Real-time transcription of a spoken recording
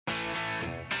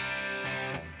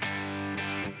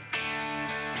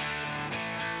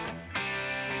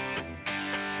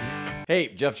Hey,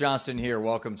 Jeff Johnston here.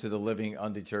 Welcome to the Living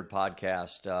Undeterred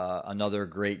podcast. Another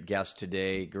great guest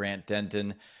today, Grant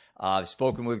Denton. I've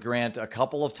spoken with Grant a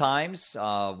couple of times.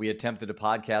 We attempted a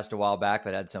podcast a while back,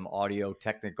 but had some audio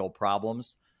technical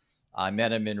problems. I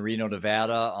met him in Reno,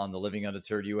 Nevada on the Living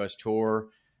Undeterred U.S. tour.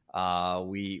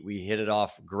 We hit it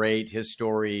off great. His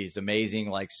story is amazing,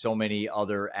 like so many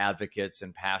other advocates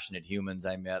and passionate humans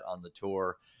I met on the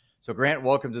tour. So, Grant,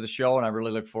 welcome to the show, and I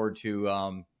really look forward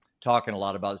to talking a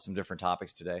lot about some different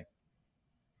topics today.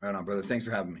 Right on, brother. Thanks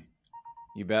for having me.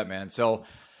 You bet, man. So,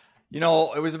 it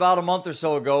was about a month or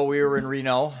so ago. We were in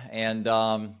Reno, and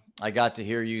I got to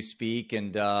hear you speak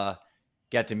and got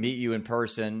to meet you in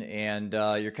person. And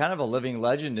you're kind of a living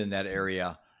legend in that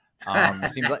area.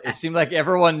 It seemed like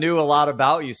everyone knew a lot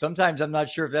about you. Sometimes I'm not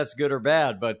sure if that's good or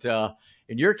bad, but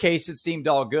in your case, it seemed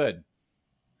all good.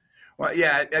 Well,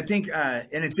 yeah, I think, and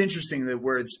it's interesting that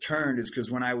where it's turned is because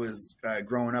when I was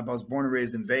growing up, I was born and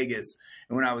raised in Vegas.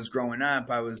 And when I was growing up,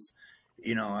 I was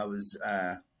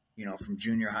from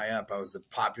junior high up, I was the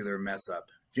popular mess up.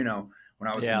 When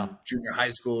I was in junior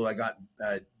high school, I got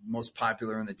most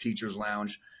popular in the teacher's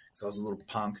lounge because I was a little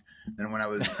punk. Then when I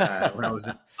was, I was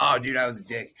a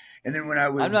dick. And then when I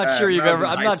was, I'm not sure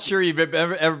you've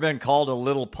ever been called a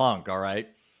little punk. All right.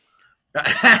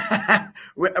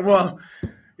 Well,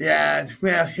 yeah,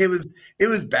 well, it was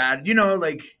bad, and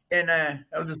I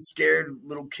was a scared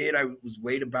little kid. I was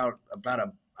weighed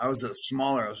I was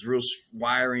real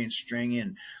wiry and stringy,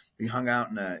 and we hung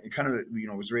out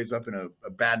was raised up in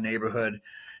a bad neighborhood.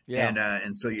 Yeah.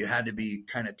 And so you had to be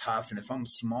kind of tough. And if I'm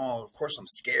small, of course I'm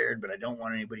scared, but I don't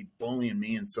want anybody bullying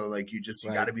me. And so you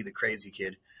got to be the crazy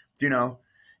kid,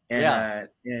 And,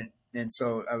 and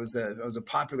so I was a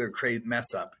popular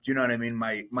mess up. Do you know what I mean?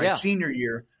 My senior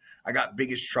year, I got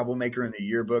biggest troublemaker in the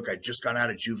yearbook. I just got out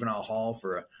of juvenile hall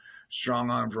for a strong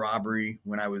armed robbery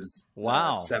when I was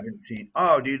 17.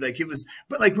 Oh, dude, it was,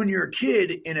 but when you're a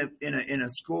kid in a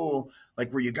school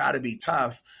where you got to be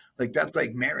tough, that's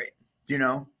merit,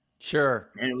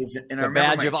 Sure. And it's a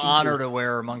badge of honor to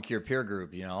wear among your peer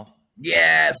group,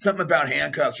 Yeah, something about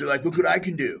handcuffs. You're like, look what I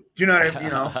can do. Do you know what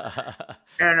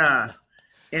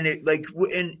and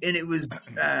it was.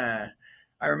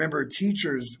 I remember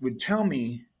teachers would tell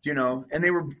me. And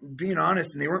they were being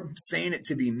honest, and they weren't saying it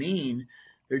to be mean.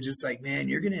 They're just like, man,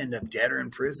 you're going to end up dead or in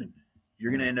prison.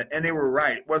 You're going to end up, and they were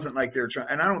right. It wasn't like they were trying,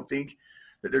 and I don't think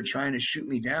that they're trying to shoot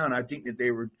me down. I think that they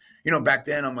were, back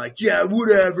then I'm like, yeah,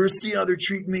 whatever, see how they're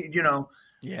treating me,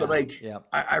 Yeah, but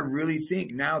I really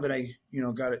think now that I,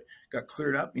 got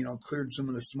cleared up, cleared some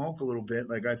of the smoke a little bit.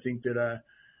 I think that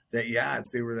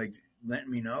they were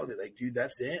letting me know that dude,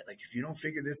 that's it. If you don't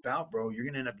figure this out, bro, you're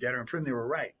going to end up dead or in prison. They were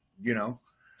right,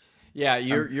 Yeah,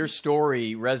 your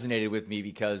story resonated with me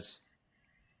because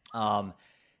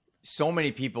so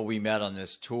many people we met on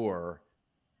this tour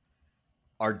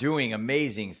are doing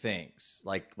amazing things,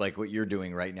 like what you're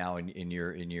doing right now in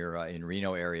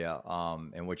Reno area,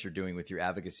 and what you're doing with your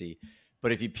advocacy.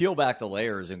 But if you peel back the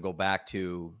layers and go back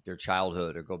to their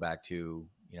childhood, or go back to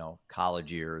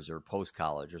college years, or post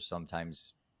college, or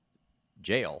sometimes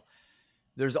jail,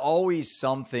 there's always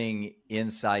something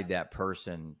inside that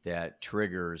person that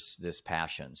triggers this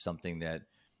passion, something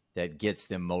that gets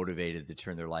them motivated to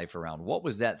turn their life around. What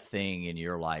was that thing in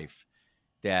your life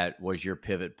that was your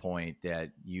pivot point,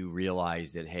 that you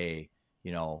realized that, hey,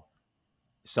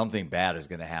 something bad is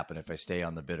going to happen if I stay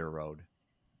on the bitter road?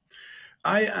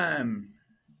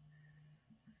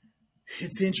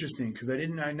 It's interesting because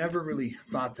I never really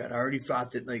thought that. I already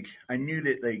thought that I knew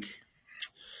that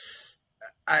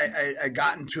I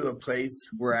got into a place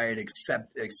where I had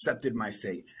accepted my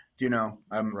fate.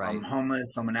 I'm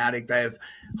homeless. I'm an addict. I have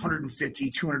 $150,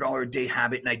 $200 a day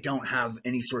habit, and I don't have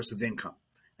any source of income.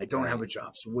 I don't have a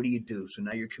job. So what do you do? So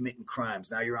now you're committing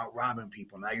crimes. Now you're out robbing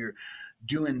people. Now you're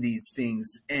doing these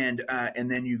things. And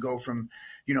then you go from,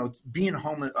 being a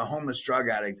homeless drug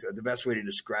addict. The best way to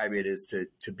describe it is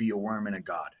to be a worm in a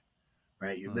god,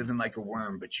 right? You're living like a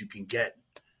worm, but you can get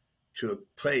to a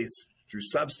place through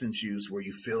substance use where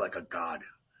you feel like a god,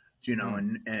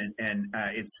 and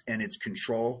it's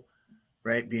control,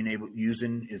 right? Being able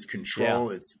using is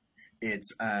control. Yeah.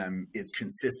 It's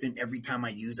consistent. Every time I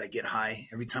use, I get high.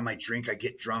 Every time I drink, I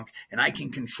get drunk, and I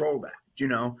can control that,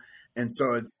 And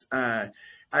so it's, I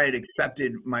had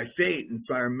accepted my fate. And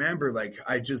so I remember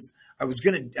I knew I was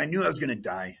going to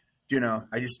die,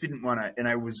 I just didn't want to. And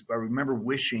I remember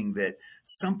wishing that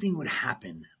something would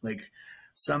happen.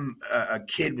 a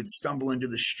kid would stumble into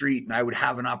the street and I would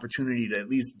have an opportunity to at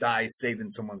least die saving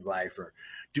someone's life or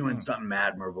doing something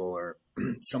admirable, or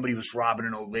somebody was robbing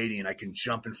an old lady and I can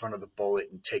jump in front of the bullet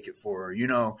and take it for her.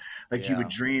 You would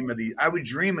dream of these. I would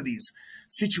dream of these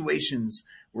situations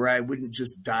where I wouldn't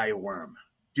just die a worm.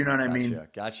 Do you know what I mean?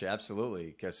 Gotcha. Absolutely.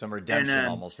 Because some redemption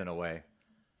almost in a way.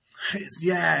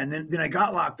 Yeah. And then I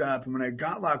got locked up. And when I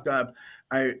got locked up,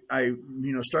 I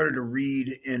started to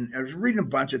read, and I was reading a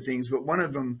bunch of things, but one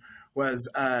of them was,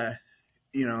 I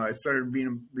started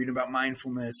reading about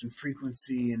mindfulness and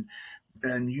frequency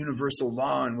and universal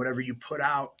law, and whatever you put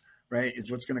out, right,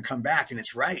 is what's going to come back. And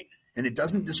it's right. And it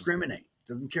doesn't discriminate. It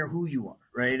doesn't care who you are,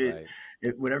 right?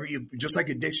 Whatever just like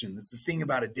addiction. That's the thing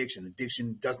about addiction.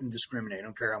 Addiction doesn't discriminate. I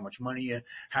don't care how much money you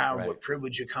have, what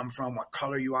privilege you come from, what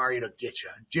color you are, it'll get you,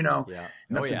 And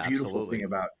that's a beautiful thing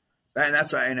about, and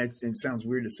that's why, and it sounds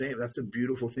weird to say, but that's a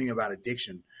beautiful thing about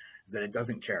addiction, is that it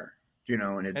doesn't care,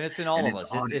 and it's in all of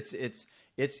us.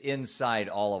 It's inside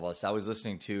all of us. I was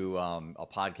listening to a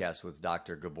podcast with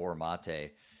Dr. Gabor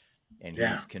Mate, and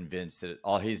he's convinced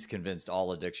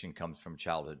all addiction comes from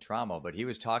childhood trauma. But he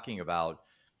was talking about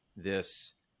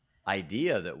this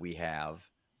idea that we have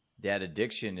that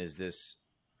addiction is this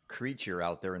creature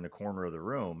out there in the corner of the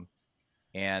room.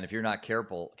 And if you're not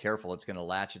careful, it's going to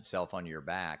latch itself onto your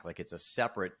back like it's a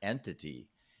separate entity.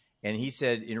 And he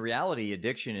said, in reality,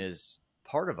 addiction is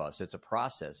part of us. It's a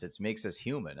process. It makes us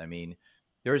human. I mean,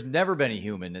 there's never been a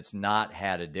human that's not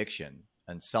had addiction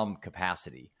in some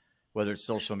capacity, whether it's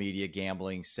social media,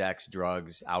 gambling, sex,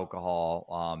 drugs,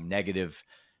 alcohol, negative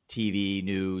TV,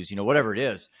 news, whatever it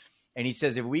is. And he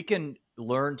says, if we can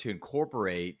learn to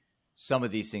incorporate some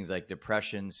of these things like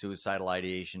depression, suicidal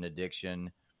ideation,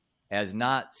 addiction, as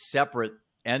not separate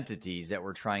entities that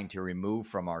we're trying to remove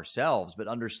from ourselves, but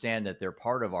understand that they're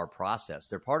part of our process.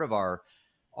 They're part of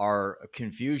our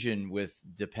confusion with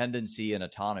dependency and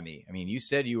autonomy. I mean, you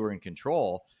said you were in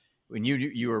control when you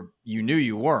knew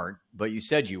you weren't, but you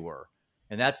said you were.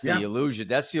 And that's the illusion.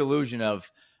 That's the illusion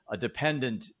of a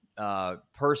dependent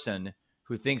person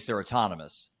who thinks they're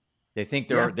autonomous. They think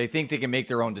they can make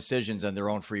their own decisions on their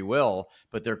own free will,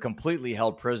 but they're completely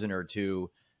held prisoner to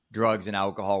drugs and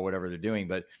alcohol, whatever they're doing.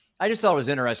 But I just thought it was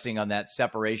interesting on that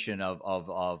separation of,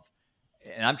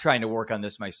 and I'm trying to work on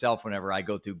this myself whenever I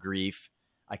go through grief.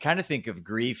 I kind of think of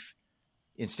grief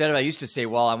instead of, I used to say,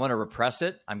 well, I want to repress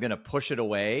it, I'm going to push it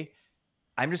away.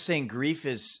 I'm just saying grief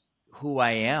is who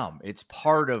I am. It's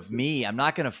part of me. I'm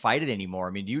not going to fight it anymore.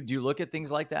 I mean, do you look at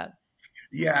things like that?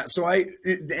 Yeah. So and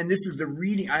this is the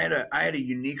reading. I had a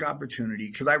unique opportunity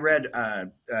because I read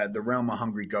The Realm of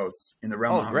Hungry Ghosts. In The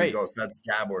Realm of Hungry Ghosts, that's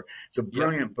Gabor. It's a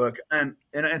brilliant book, and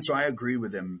so I agree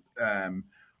with him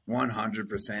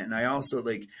 100%. And I also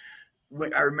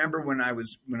I remember when I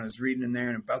was reading in there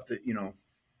and about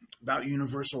about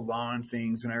universal law and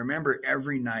things, and I remember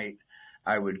every night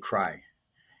I would cry,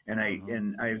 and I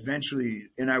eventually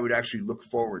I would actually look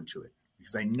forward to it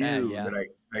because I knew that I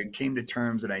came to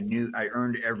terms that I knew I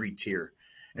earned every tear,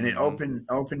 and it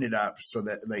opened it up so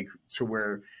that to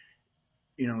where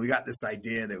we got this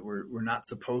idea that we're not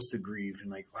supposed to grieve,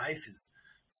 and life is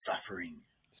suffering,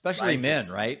 especially men,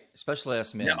 right? Especially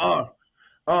us men. Yeah,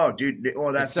 oh, dude.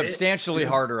 Well, that's it's substantially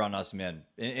harder on us men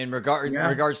in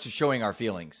regards to showing our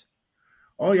feelings.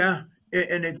 Oh yeah.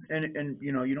 And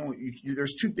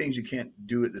there's two things you can't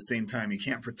do at the same time. You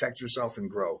can't protect yourself and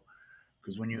grow.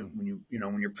 Because when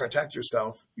you protect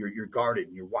yourself, you're guarded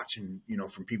and you're watching,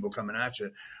 from people coming at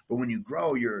you. But when you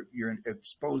grow, you're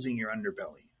exposing your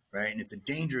underbelly, right? And it's a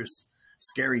dangerous,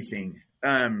 scary thing.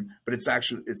 But it's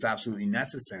absolutely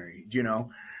necessary,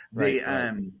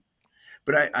 Right.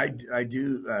 But I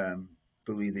do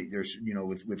believe that there's,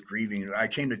 with grieving, I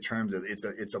came to terms that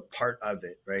it's a part of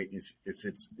it, right? If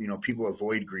it's, people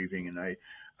avoid grieving, and I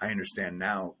understand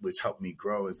now what's helped me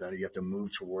grow is that you have to move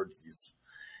towards these.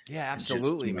 Yeah,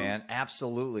 absolutely, man.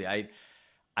 Absolutely.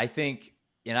 I think,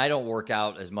 and I don't work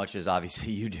out as much as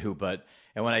obviously you do,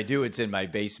 and when I do, it's in my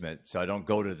basement. So I don't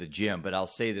go to the gym, but I'll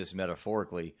say this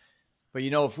metaphorically. But,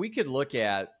 if we could look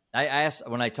at, I ask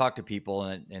when I talk to people,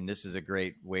 and this is a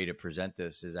great way to present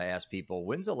this, is I ask people,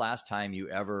 when's the last time you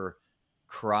ever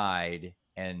cried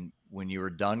and when you were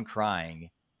done crying,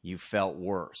 you felt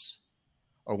worse?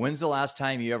 Or when's the last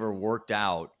time you ever worked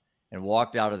out and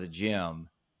walked out of the gym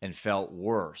and felt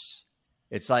worse?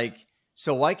 It's like,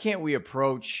 so why can't we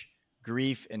approach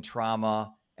grief and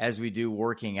trauma as we do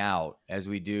working out, as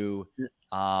we do,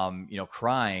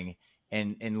 crying,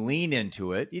 and lean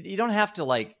into it? You don't have to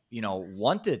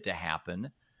want it to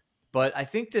happen, but I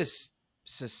think this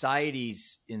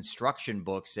society's instruction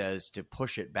book says to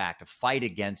push it back, to fight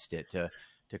against it,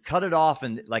 to to cut it off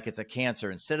and like it's a cancer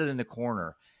and set it in the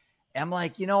corner. And I'm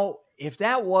like, if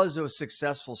that was a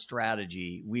successful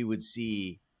strategy, we would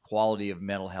see quality of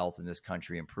mental health in this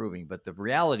country improving. But the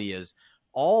reality is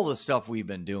all the stuff we've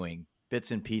been doing,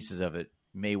 bits and pieces of it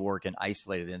may work in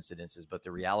isolated incidences, but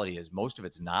the reality is most of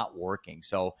it's not working.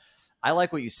 So I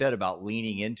like what you said about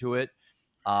leaning into it.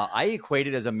 I equate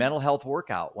it as a mental health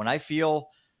workout. When I feel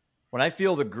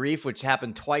the grief, which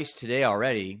happened twice today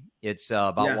already, it's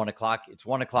about 1 o'clock. It's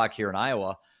 1 o'clock here in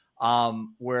Iowa,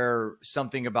 where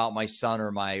something about my son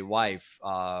or my wife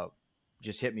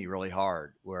just hit me really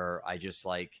hard, where I just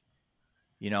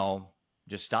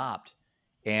just stopped.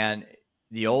 And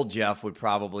the old Jeff would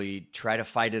probably try to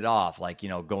fight it off,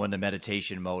 go into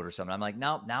meditation mode or something. I'm like,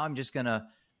 no, now I'm just going to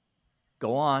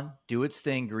go on, do its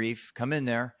thing, grief, come in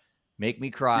there, make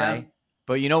me cry. Yeah.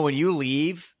 But when you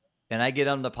leave and I get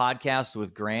on the podcast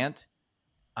with Grant,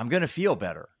 I'm going to feel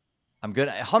better. I'm going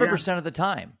to 100% of the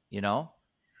time,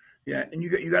 Yeah. And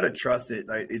you got to trust it.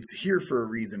 It's here for a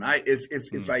reason.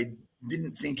 If I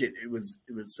didn't think it was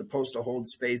supposed to hold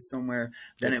space somewhere,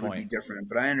 then it would be different.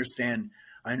 But I understand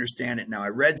it now. I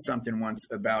read something once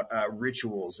about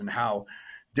rituals and how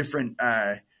different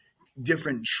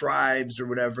tribes or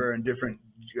whatever and different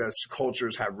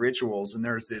cultures have rituals. And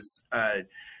there's this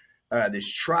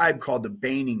tribe called the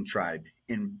Baining tribe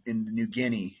in the New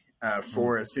Guinea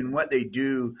forest. And what they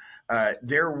do,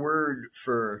 their word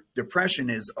for depression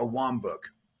is a wambuk.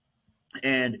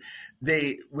 And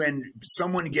when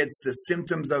someone gets the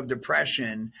symptoms of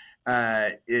depression,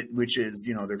 which is,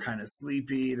 they're kind of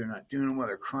sleepy, they're not doing well,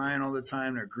 they're crying all the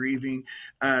time, they're grieving,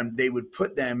 they would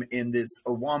put them in this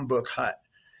Awambuk hut.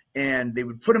 And they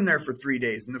would put them there for 3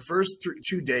 days. And the first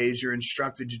 2 days, you're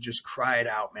instructed to just cry it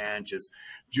out, man. Just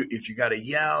if you got to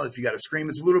yell, if you got to scream,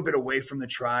 it's a little bit away from the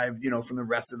tribe, from the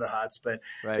rest of the huts. But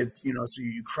it's, so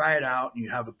you cry it out and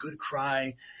you have a good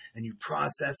cry and you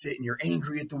process it and you're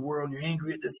angry at the world and you're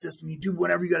angry at the system. You do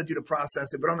whatever you got to do to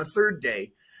process it. But on the third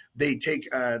day, they take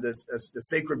the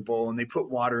sacred bowl and they put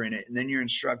water in it. And then you're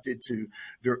instructed to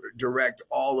direct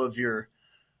all of your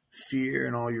fear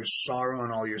and all your sorrow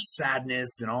and all your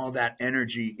sadness and all that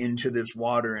energy into this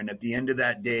water. And at the end of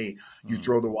that day, you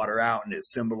throw the water out and it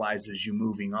symbolizes you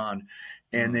moving on.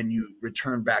 And then you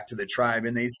return back to the tribe.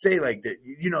 And they say that,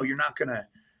 you're not going to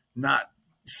not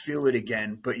feel it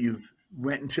again, but you've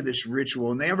went into this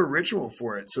ritual, and they have a ritual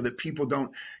for it so that people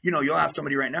don't, you'll ask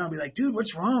somebody right now and be like, dude,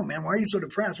 what's wrong, man? Why are you so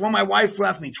depressed? Well, my wife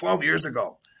left me 12 years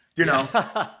ago, or,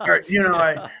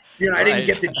 I didn't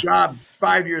get the job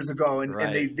 5 years ago, and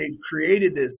they've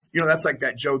created this, that's like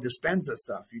that Joe Dispenza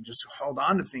stuff. You just hold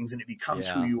on to things and it becomes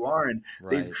who you are. And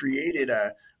they've created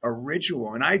a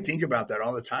ritual. And I think about that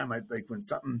all the time. I like when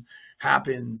something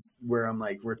happens where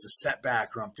it's a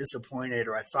setback or I'm disappointed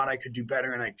or I thought I could do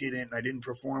better and I didn't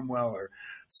perform well or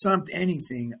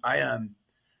anything.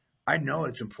 I know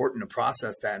it's important to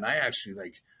process that. And I actually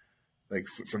like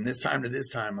from this time to this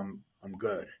time, I'm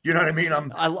good. You know what I mean?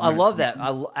 I love that.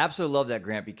 I absolutely love that,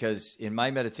 Grant, because in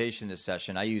my meditation this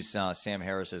session, I use Sam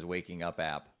Harris's Waking Up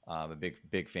app. I'm a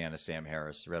big fan of Sam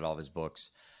Harris, read all of his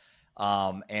books.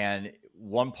 And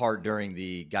one part during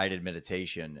the guided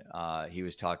meditation, he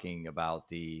was talking about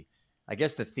the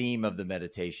theme of the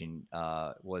meditation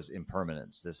was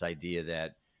impermanence, this idea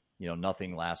that,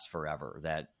 nothing lasts forever,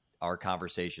 that our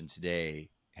conversation today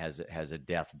has a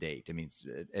death date. I mean,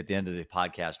 at the end of the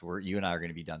podcast, you and I are going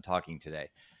to be done talking today.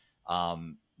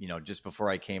 Just before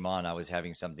I came on, I was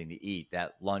having something to eat.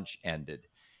 That lunch ended.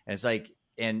 And it's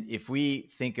and if we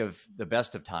think of the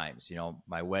best of times,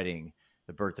 my wedding,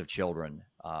 the birth of children,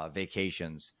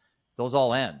 vacations, those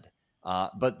all end.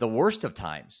 But the worst of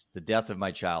times, the death of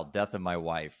my child, death of my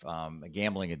wife, a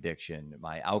gambling addiction,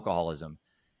 my alcoholism,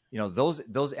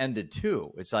 those ended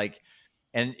too. It's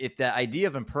and if the idea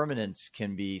of impermanence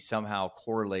can be somehow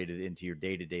correlated into your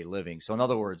day-to-day living. So in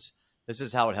other words, this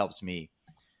is how it helps me.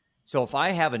 So if I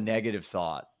have a negative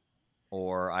thought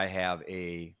or I have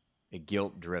a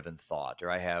guilt-driven thought or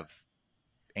I have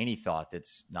any thought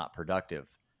that's not productive,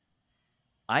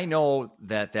 I know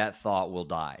that thought will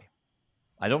die.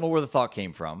 I don't know where the thought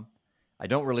came from. I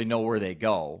don't really know where they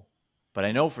go, but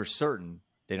I know for certain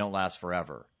they don't last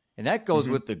forever. And that goes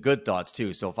with the good thoughts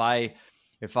too. So if I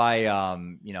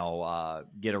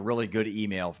get a really good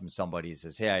email from somebody that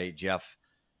says, "Hey, Jeff,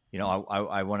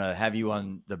 I want to have you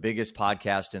on the biggest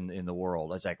podcast in the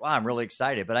world." It's wow, I'm really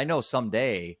excited, but I know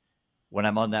someday when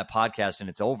I'm on that podcast and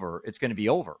it's over, it's going to be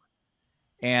over.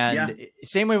 And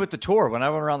same way with the tour. When I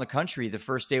went around the country, the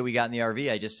first day we got in the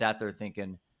RV, I just sat there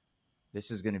thinking,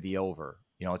 this is going to be over.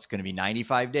 It's going to be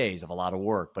 95 days of a lot of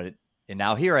work, and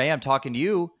now here I am talking to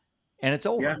you and it's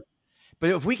over. Yeah. But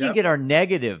if we can get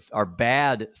our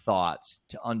bad thoughts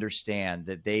to understand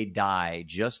that they die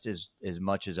just as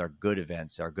much as our good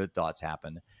events, our good thoughts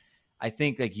happen, I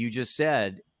think, like you just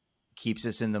said, keeps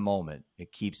us in the moment.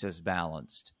 It keeps us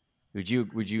balanced. Would you,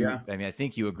 Yeah. I mean, I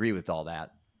think you agree with all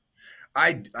that.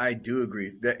 I do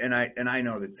agree that, and I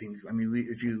know that things, I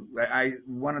mean,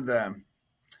 one of the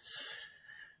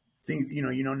things,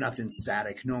 nothing's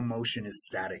static. No emotion is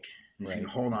static. If you can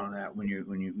hold on to that when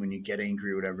you get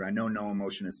angry or whatever, I know no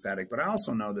emotion is static, but I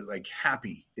also know that like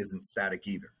happy isn't static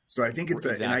either. So I think it's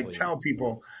and I tell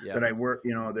people that I work,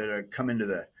 that come into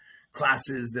the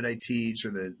classes that I teach,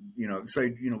 or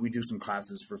we do some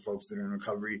classes for folks that are in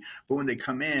recovery, but when they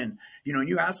come in, and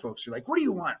you ask folks, you're like, what do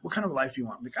you want? What kind of life do you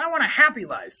want? I'm like, I want a happy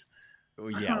life.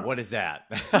 Yeah. What is that?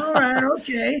 All right.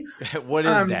 Okay. What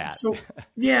is that? So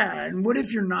yeah. And what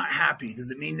if you're not happy? Does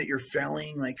it mean that you're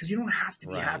failing? Like, cause you don't have to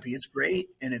be happy. It's great.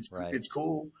 And it's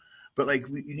cool. But like,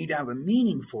 you need to have a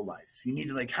meaningful life. You need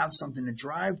to like have something to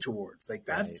drive towards. Like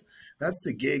that's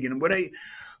the gig. And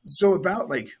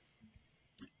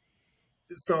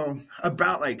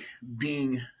about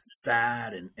being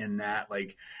sad and that,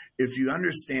 like, if you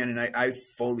understand, and I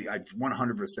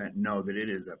 100% know that it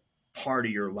is a part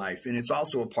of your life, and it's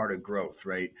also a part of growth,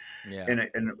 right? Yeah.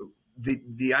 And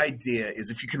the idea is,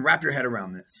 if you can wrap your head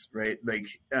around this, right? Like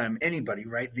anybody,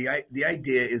 right? The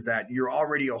idea is that you're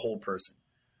already a whole person.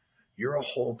 You're a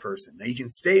whole person. Now you can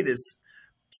stay this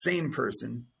same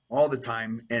person all the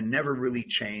time and never really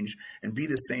change and be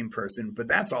the same person, but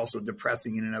that's also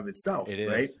depressing in and of itself. It is,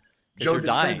 right? Joe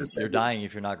Dispenza said you're dying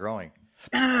if you're not growing.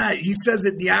 He says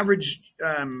that the average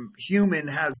human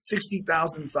has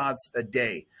 60,000 thoughts a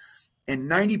day. And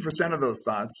 90% of those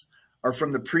thoughts are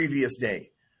from the previous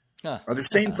day, are the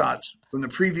same thoughts from the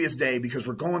previous day, because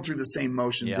we're going through the same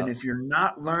motions. And if you're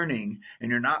not learning and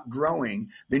you're not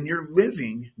growing, then you're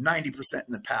living 90%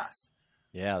 in the past.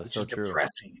 Yeah, that's so true.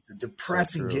 Depressing. It's a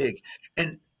depressing gig.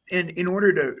 And in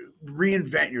order to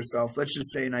reinvent yourself, let's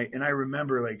just say, and I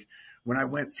remember like when I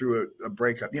went through a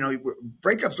breakup,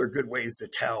 breakups are good ways to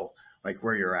tell like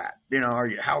where you're at.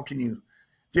 How can you?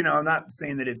 I'm not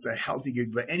saying that it's a healthy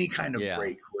gig, but any kind of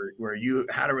break where you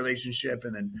had a relationship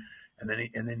and then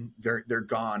they're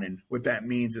gone. And what that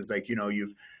means is like, you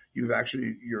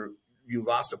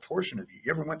lost a portion of you.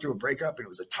 You ever went through a breakup and it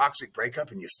was a toxic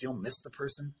breakup and you still miss the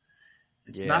person?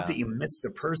 It's not that you miss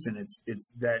the person.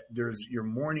 It's that you're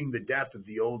mourning the death of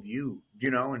the old you,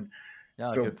 and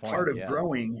so part of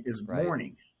growing is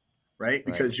mourning, right?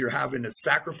 Because you're having to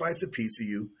sacrifice a piece of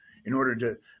you in order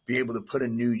to be able to put a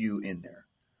new you in there.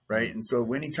 Right. And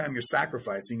so anytime you're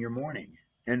sacrificing, you're mourning.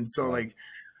 And so like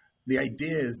the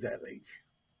idea is that like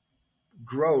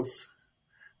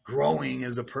growing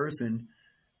as a person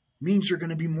means you're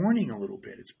going to be mourning a little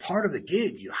bit. It's part of the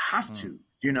gig. You have to,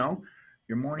 you're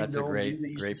mourning the old you that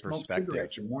used to smoke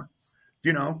cigarettes. You're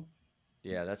mourning,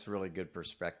 Yeah, that's a really good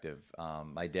perspective.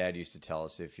 My dad used to tell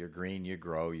us, if you're green, you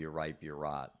grow, you're ripe, you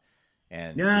rot.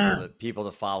 And people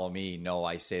that follow me know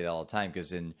I say that all the time,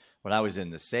 because when I was in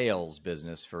the sales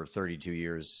business for 32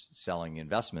 years selling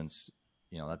investments,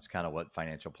 that's kind of what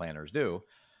financial planners do.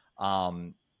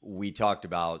 We talked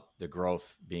about the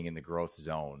growth, being in the growth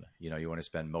zone. You want to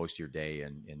spend most of your day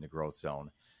in the growth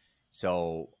zone.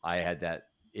 So I had that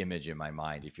image in my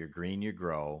mind. If you're green, you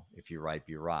grow. If you're ripe,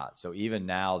 you rot. So even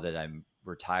now that I'm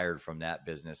retired from that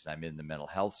business and I'm in the mental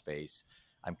health space,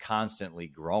 I'm constantly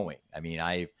growing. I mean,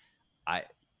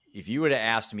 if you would have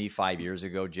asked me 5 years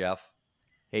ago, Jeff,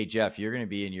 hey, Jeff, you're going to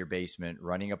be in your basement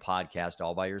running a podcast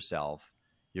all by yourself.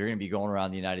 You're going to be going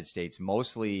around the United States.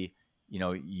 Mostly,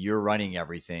 you're running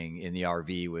everything in the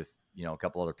RV with, a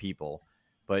couple other people.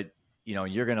 But,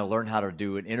 you're going to learn how to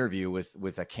do an interview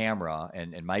with a camera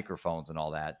and microphones and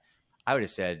all that. I would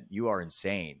have said, you are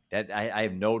insane. That I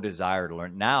have no desire to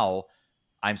learn. Now,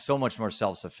 I'm so much more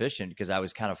self-sufficient because I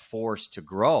was kind of forced to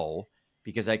grow,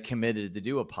 because I committed to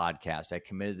do a podcast. I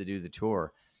committed to do the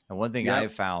tour. And one thing I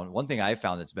found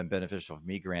that's been beneficial for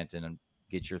me, Grant, and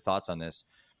get your thoughts on this,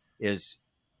 is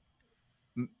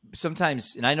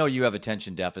sometimes, and I know you have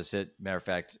attention deficit. Matter of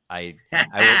fact, I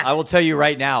will tell you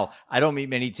right now, I don't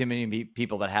meet too many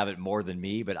people that have it more than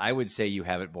me, but I would say you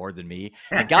have it more than me.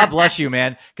 And God bless you,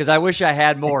 man, because I wish I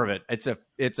had more of it.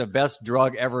 It's a best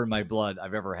drug ever in my blood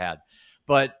I've ever had.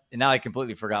 But now I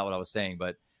completely forgot what I was saying,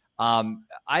 but I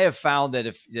have found that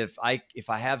if I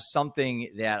have something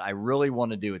that I really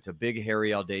want to do, it's a big,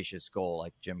 hairy, audacious goal,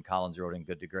 like Jim Collins wrote in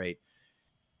Good to Great.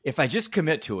 If I just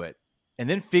commit to it and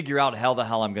then figure out how the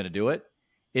hell I'm going to do it,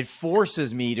 it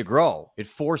forces me to grow. It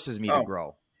forces me to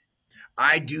grow.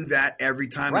 I do that every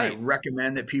time. I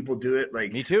recommend that people do it.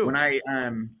 Like me too. When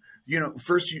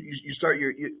first you start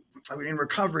in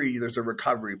recovery, there's a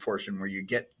recovery portion where you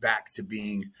get back to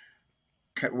being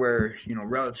where,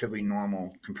 relatively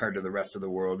normal compared to the rest of the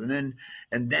world. And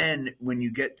then when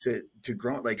you get to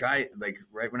grow, like right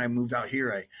when I moved out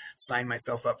here, I signed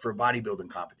myself up for a bodybuilding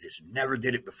competition. Never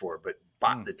did it before, but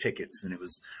bought the tickets, and it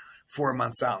was 4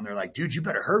 months out, and they're like, dude, you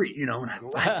better hurry, and I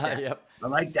like that. Yep. I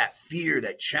like that fear,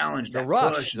 that challenge, that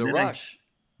rush, push. The rush.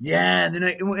 And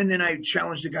then I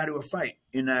challenged a guy to a fight.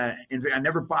 I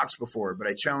never boxed before, but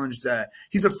I challenged.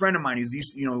 He's a friend of mine.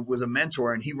 He's was a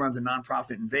mentor, and he runs a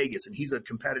nonprofit in Vegas, and he's a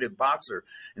competitive boxer.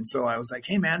 And so I was like,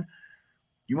 hey man,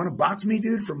 you want to box me,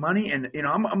 dude, for money? And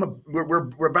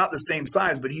we're about the same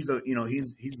size, but he's a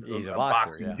boxer,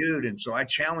 boxing dude. And so I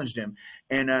challenged him,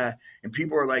 and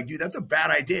people were like, dude, that's a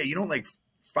bad idea. You don't like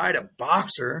fight a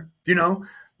boxer, you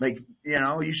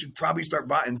should probably start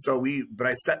boxing. So but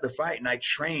I set the fight, and I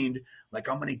trained like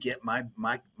I'm going to get my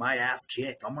ass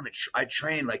kicked. I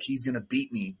trained like he's going to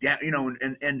beat me,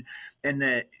 and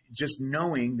that just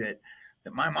knowing that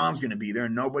my mom's going to be there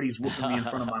and nobody's whooping me in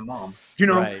front of my mom,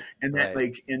 right, and that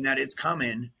and that it's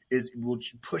coming will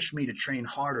push me to train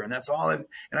harder. And that's all. And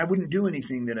I wouldn't do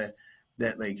anything that I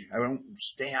don't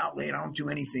stay out late. I don't do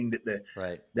anything that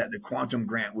the Quantum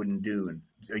Grant wouldn't do. And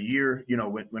a year,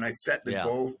 when I set the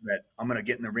goal that I'm going to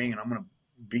get in the ring and I'm going to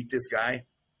beat this guy,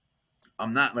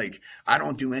 I'm not like, I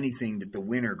don't do anything that the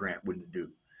winner Grant wouldn't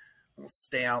do. I don't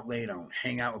stay out late. I don't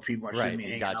hang out with people I shouldn't be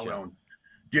hanging out with.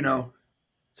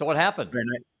 So what happened?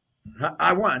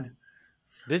 I won.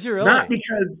 Did you really? Not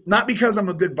because I'm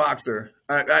a good boxer.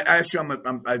 I'm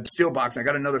still boxing. I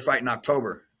got another fight in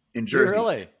October in Jersey.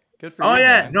 Really? Good for you. Oh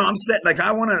yeah. Man. No, I'm set. Like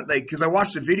I want to because I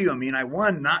watched the video of me and I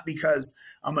won not because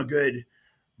I'm a good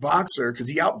boxer because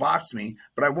he outboxed me,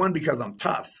 but I won because I'm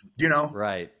tough.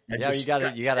 Right. You got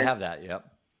to have that. Yep.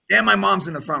 Yeah, my mom's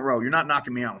in the front row. You're not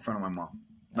knocking me out in front of my mom.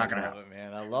 Not gonna happen.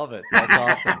 Man, I love it. That's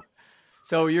awesome.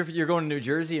 So you're going to New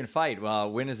Jersey and fight.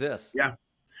 When is this? Yeah,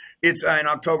 it's in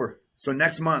October. So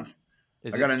next month.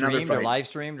 Is it streamed or live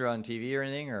streamed or on TV or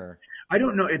anything? Or I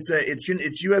don't know.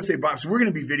 It's USA Box. We're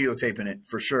going to be videotaping it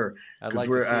for sure. I'd like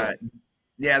to see it.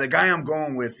 Yeah, the guy I'm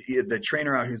going with, the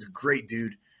trainer out here, is a great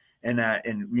dude, and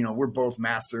we're both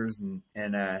masters, and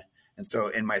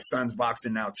so my son's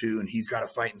boxing now too, and he's got a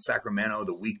fight in Sacramento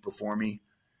the week before me.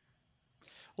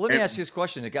 Well, let me ask you this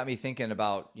question. It got me thinking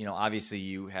about, obviously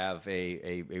you have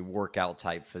a workout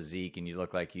type physique and you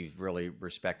look like you've really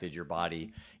respected your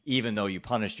body, even though you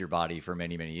punished your body for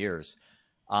many, many years.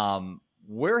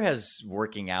 Where has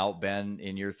working out been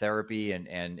in your therapy?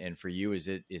 And for you, is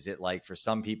it like for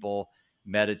some people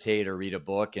meditate or read a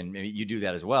book, and maybe you do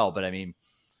that as well. But I mean,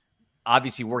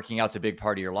 obviously working out's a big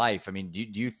part of your life. I mean,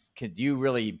 do you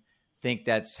really think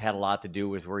that's had a lot to do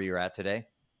with where you're at today?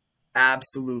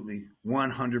 Absolutely.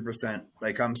 100%.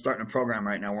 Like I'm starting a program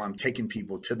right now where I'm taking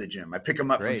people to the gym. I pick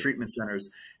them up from treatment centers,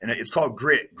 and it's called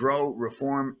GRIT, Grow,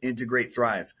 Reform, Integrate,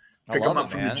 Thrive. Pick them up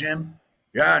from the gym.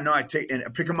 Yeah, no, I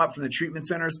pick them up from the treatment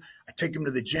centers. I take them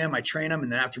to the gym. I train them.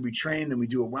 And then after we train, then we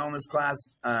do a wellness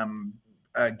class,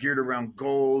 geared around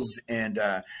goals and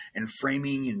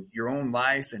framing and your own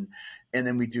life. And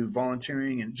then we do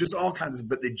volunteering and just all kinds of,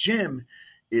 but the gym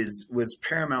was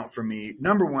paramount for me.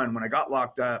 Number one, when I got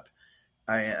locked up,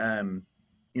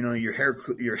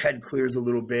 your head clears a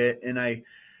little bit. And I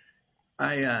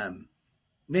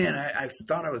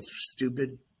thought I was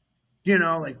stupid,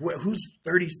 like who's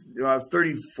 30? I was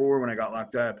 34 when I got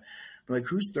locked up. But like,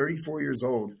 who's 34 years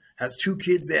old, has 2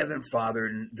 kids they haven't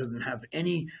fathered, and doesn't have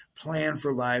any plan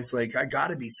for life? Like, I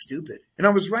gotta be stupid. And I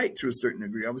was right to a certain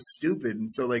degree. I was stupid. And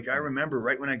so like, I remember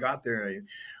right when I got there,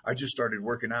 I just started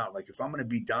working out. Like, if I'm going to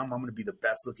be dumb, I'm going to be the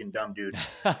best looking dumb dude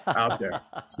out there.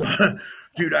 So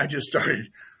dude, I just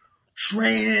started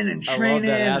training. I love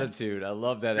that attitude.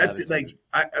 That's it. Like,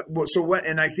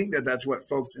 and I think that's what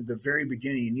folks at the very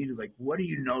beginning, you need to like, what do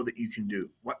you know that you can do?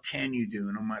 What can you do?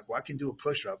 And I'm like, well, I can do a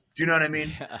push-up. Do you know what I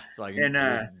mean?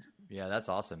 Yeah, that's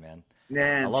awesome, man.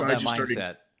 Yeah. I love that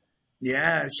mindset.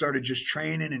 I started just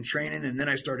training. And then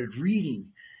I started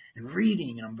reading.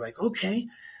 And I'm like, okay,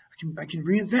 I can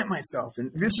reinvent myself.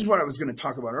 And this is what I was going to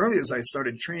talk about earlier, is I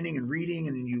started training and reading.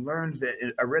 And then you learned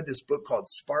that I read this book called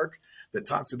Spark that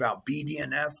talks about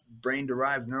BDNF, brain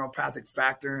derived neuropathic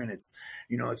factor. And it's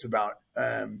about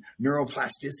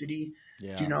neuroplasticity.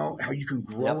 Yeah. Do you know how you can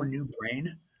grow a new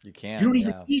brain? You can. You don't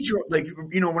even eat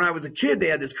when I was a kid, they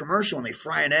had this commercial and they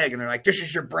fry an egg and they're like, this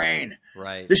is your brain.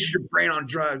 Right. This is your brain on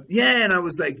drugs. Yeah. And I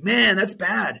was like, man, that's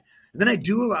bad. And then I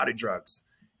do a lot of drugs.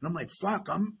 And I'm like, fuck,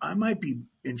 I might be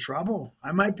in trouble.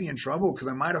 I might be in trouble because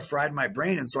I might have fried my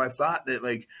brain. And so I thought that,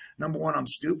 like, number one, I'm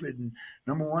stupid. And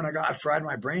number one, I fried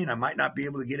my brain. I might not be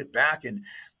able to get it back. And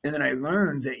And then I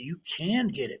learned that you can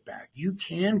get it back. You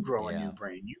can grow a new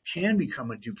brain. You can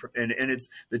become and it's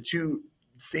the two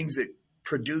things that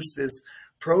produce this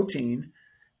protein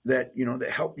that,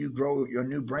 that help you grow your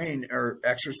new brain are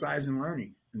exercise and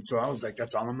learning. And so I was like,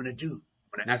 that's all I'm going to do.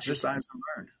 I'm going to exercise and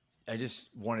learn. I just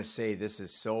want to say this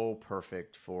is so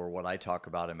perfect for what I talk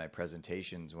about in my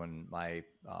presentations when my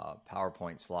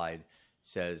PowerPoint slide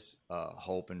says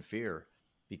hope and fear,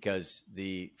 because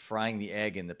the frying the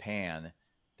egg in the pan,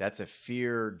 that's a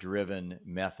fear-driven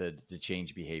method to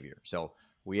change behavior. So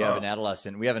we have an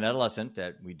adolescent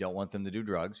that we don't want them to do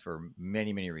drugs for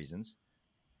many, many reasons.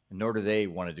 Nor do they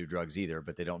want to do drugs either,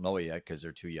 but they don't know it yet because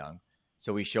they're too young.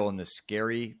 So we show them the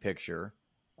scary picture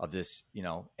of this,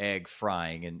 egg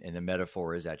frying, and the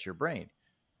metaphor is that's your brain.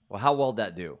 Well, how well did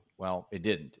that do? Well, it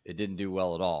didn't. It didn't do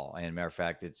well at all. And matter of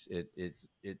fact, it's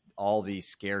all these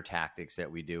scare tactics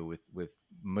that we do with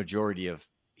majority of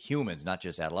humans, not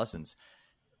just adolescents,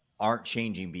 aren't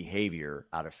changing behavior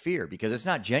out of fear because it's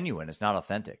not genuine. It's not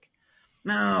authentic.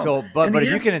 No. So, but if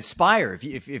you can inspire,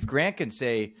 if Grant can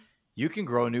say, you can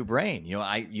grow a new brain,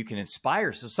 you can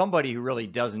inspire. So somebody who really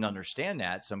doesn't understand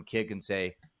that, some kid can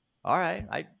say, all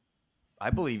right, I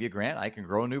believe you, Grant, I can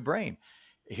grow a new brain.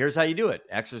 Here's how you do it.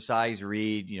 Exercise,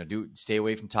 read, stay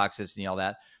away from toxicity, all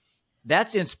that.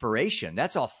 That's inspiration.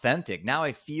 That's authentic. Now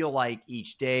I feel like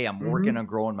each day I'm working on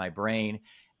growing my brain.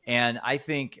 And I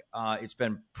think it's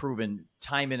been proven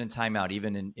time in and time out,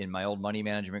 even in my old money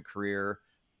management career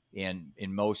and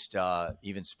in most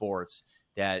even sports,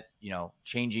 that,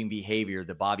 changing behavior,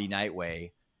 the Bobby Knight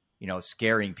way,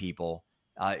 scaring people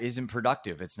isn't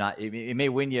productive. It's not, it may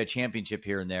win you a championship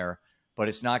here and there, but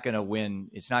it's not going to win.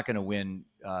 It's not going to win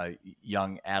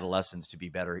young adolescents to be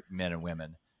better men and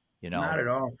women, Not at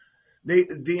all.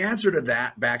 The answer to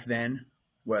that back then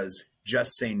was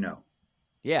just say no.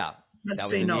 Yeah. Just that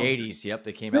was say in no. the 80s. Yep.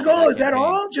 They came out. Is that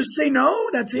all? Just say no.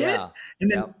 That's it.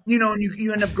 And then, Yep. and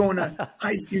you end up going to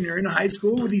you're in high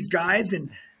school with these guys and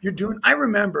you're doing, I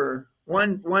remember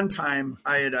one time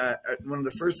I had, one of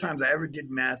the first times I ever did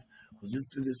meth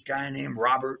was with this guy named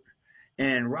Robert.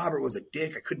 And Robert was a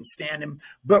dick. I couldn't stand him.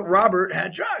 But Robert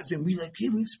had drugs. And we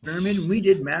experimented and we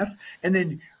did meth. And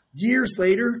then years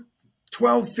later,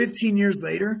 12, 15 years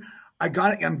later,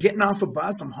 I'm getting off a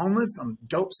bus. I'm homeless. I'm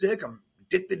dope sick. I'm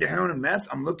addicted to heroin and meth.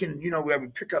 I'm looking, I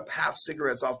would pick up half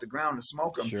cigarettes off the ground and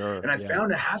smoke them. Sure, and I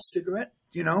found a half cigarette,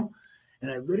 and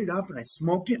I lit it up and I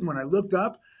smoked it. And when I looked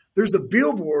up, there's a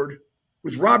billboard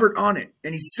with Robert on it.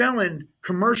 And he's selling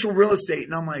commercial real estate.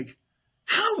 And I'm like,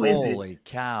 how is it? Holy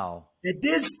cow. That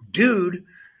this dude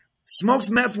smokes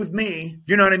meth with me?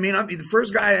 You know what I mean? I'm the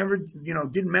first guy I ever,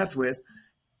 did meth with.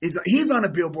 He's on a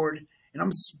billboard. And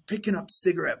I'm picking up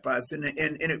cigarette butts. And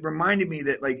it reminded me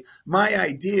that, my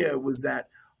idea was that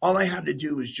all I had to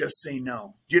do was just say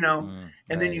no,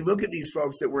 And then you look at these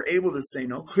folks that were able to say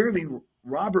no. Clearly,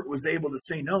 Robert was able to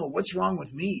say no. What's wrong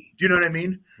with me? Do you know what I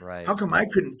mean? Right. How come I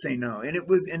couldn't say no? And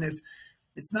if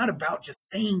it's not about just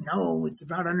saying no, it's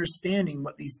about understanding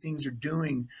what these things are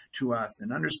doing to us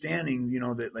and understanding,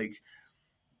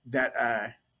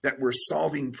 that we're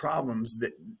solving problems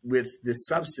that with this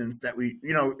substance that we,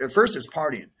 at first it's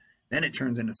partying, then it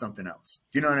turns into something else.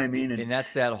 Do you know what I mean? And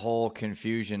that's that whole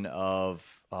confusion of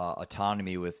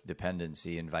autonomy with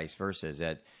dependency and vice versa, is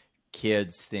that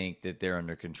kids think that they're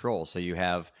under control. So you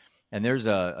have, and there's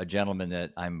a gentleman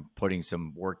that I'm putting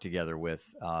some work together with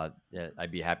that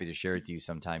I'd be happy to share with you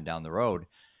sometime down the road,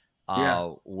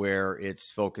 where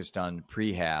it's focused on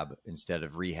prehab instead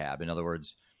of rehab. In other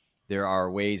words, there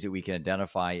are ways that we can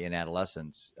identify in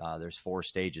adolescence. There's 4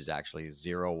 stages, actually,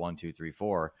 0, 1, 2, 3,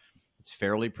 4. It's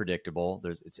fairly predictable.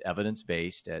 It's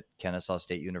evidence-based at Kennesaw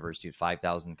State University with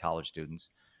 5,000 college students,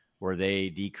 where they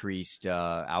decreased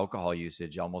alcohol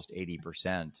usage almost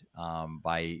 80%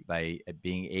 by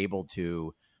being able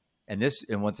to. And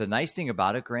what's the nice thing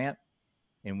about it, Grant,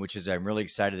 and which is I'm really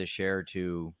excited to share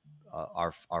to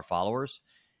our followers,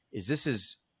 is this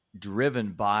is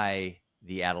driven by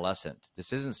the adolescent.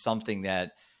 This isn't something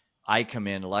that I come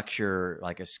in, lecture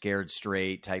like a scared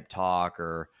straight type talk,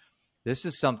 or this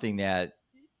is something that,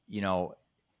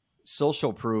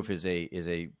 social proof is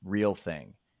a real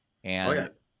thing.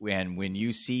 And when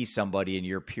you see somebody in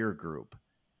your peer group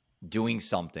doing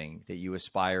something that you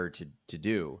aspire to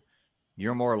do,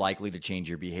 you're more likely to change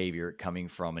your behavior coming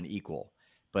from an equal.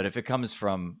 But if it comes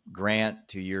from Grant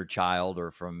to your child, or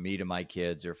from me to my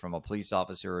kids, or from a police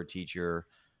officer or a teacher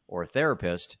or a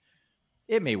therapist,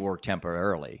 it may work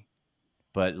temporarily,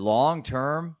 but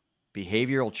long-term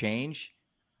behavioral change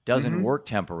doesn't work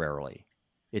temporarily.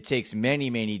 It takes many,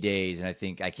 many days. And I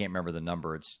can't remember the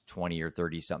number. It's 20 or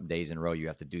 30 something days in a row. You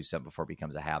have to do something before it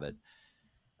becomes a habit.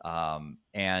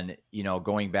 And,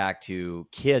 going back to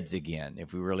kids again,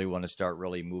 if we really want to start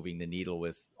really moving the needle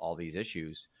with all these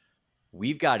issues,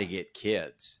 we've got to get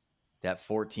kids, that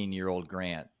 14-year-old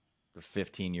Grant, the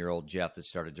 15-year-old Jeff that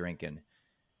started drinking,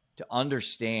 to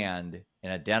understand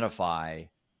and identify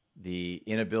the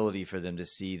inability for them to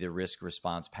see the risk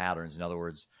response patterns. In other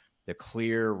words, the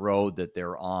clear road that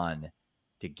they're on,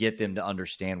 to get them to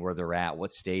understand where they're at,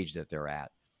 what stage that they're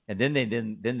at. And then they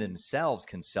themselves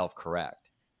can self-correct,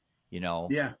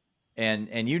 Yeah. And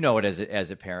it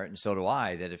as a parent, and so do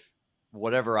I, that if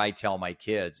whatever I tell my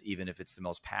kids, even if it's the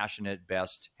most passionate,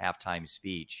 best halftime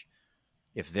speech,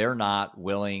 if they're not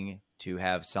willing to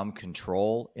have some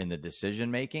control in the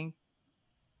decision making,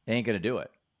 they ain't going to do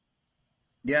it.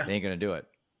 Yeah. They ain't going to do it.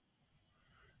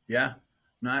 Yeah.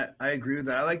 No, I agree with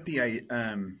that. I like the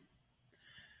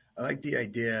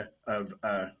idea of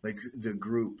like the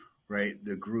group, right?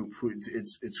 The group who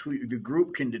it's who the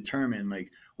group can determine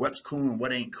like what's cool and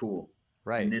what ain't cool,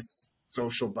 right, in this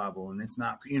social bubble. And it's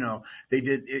not, they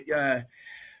did it.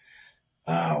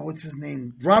 What's his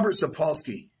name? Robert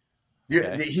Sapolsky.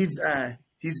 Okay.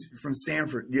 He's from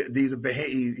Stanford. He's a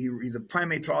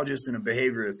primatologist and a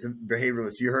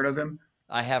behavioralist. You heard of him?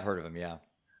 I have heard of him. Yeah.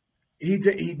 He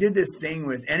did this thing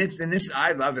with, and this,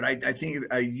 I love it. I think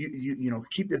you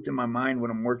keep this in my mind when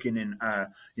I'm working in at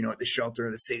the shelter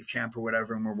or the safe camp or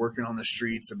whatever, and we're working on the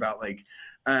streets about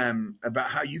about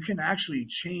how you can actually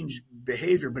change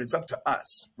behavior, but it's up to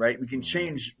us, right? We can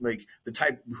change like the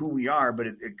type who we are, but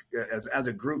as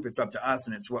a group, it's up to us,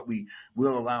 and it's what we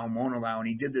will allow and won't allow. And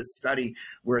he did this study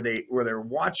where they're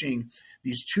watching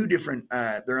these two different,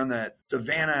 they're on the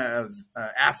savannah of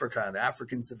Africa, the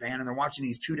African savannah, and they're watching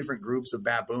these two different groups of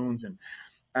baboons.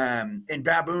 And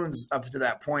baboons, up to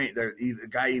that point, the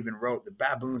guy even wrote, the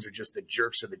baboons are just the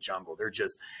jerks of the jungle.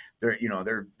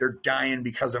 They're dying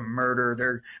because of murder.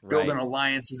 They're building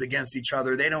alliances against each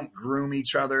other. They don't groom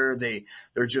each other.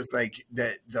 They're just like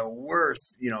the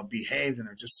worst, behaved, and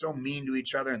they're just so mean to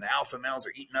each other. And the alpha males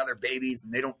are eating other babies,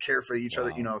 and they don't care for each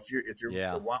other. If your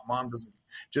mom doesn't,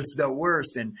 just the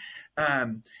worst. And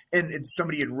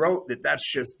somebody had wrote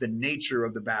that's just the nature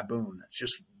of the baboon. That's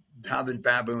just how the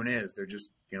baboon is. They're just,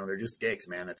 they're just dicks,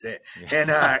 man. That's it.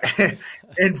 Yeah.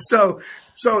 And so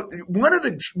one of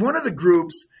the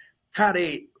groups had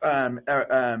a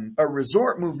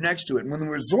resort move next to it. And when the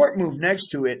resort moved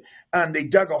next to it, they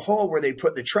dug a hole where they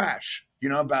put the trash,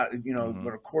 about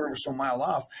a quarter or so mile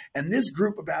off. And this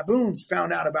group of baboons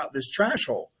found out about this trash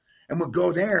hole and would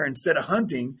go there instead of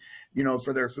hunting,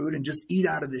 for their food, and just eat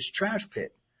out of this trash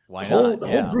pit. Why not? The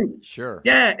whole group. Sure.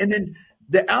 Yeah. And then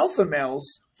the alpha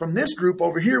males from this group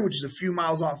over here, which is a few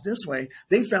miles off this way,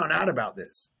 they found out about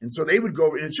this. And so they would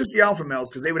go, and it's just the alpha males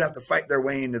because they would have to fight their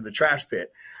way into the trash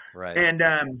pit. Right.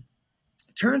 And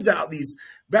turns out these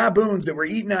baboons that were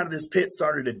eating out of this pit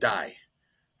started to die.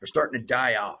 They're starting to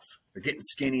die off. They're getting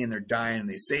skinny and they're dying. And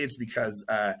they say it's because,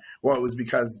 it was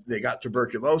because they got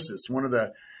tuberculosis. One of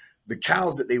the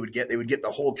cows that they would get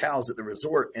the whole cows at the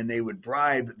resort, and they would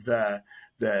bribe the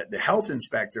health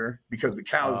inspector, because the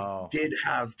cows did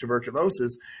have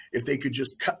tuberculosis, if they could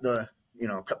just cut the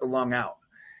lung out.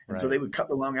 And so they would cut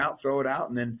the lung out, throw it out.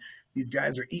 And then these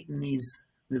guys are eating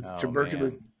this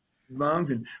tuberculous lungs.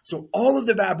 And so all of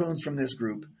the baboons from this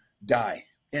group die,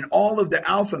 and all of the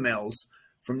alpha males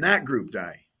from that group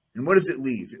die. And what does it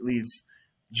leave? It leaves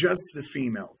just the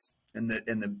females and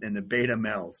the beta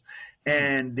males.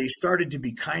 And they started to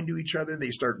be kind to each other.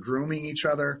 They start grooming each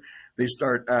other. They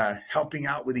start helping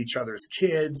out with each other's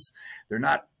kids. They're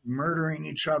not murdering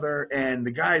each other. And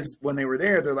the guys, when they were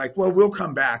there, they're like, well, we'll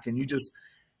come back. And you just,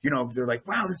 they're like,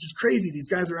 wow, this is crazy. These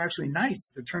guys are actually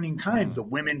nice. They're turning kind. The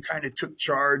women kind of took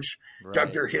charge,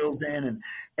 dug their heels in.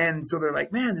 And so they're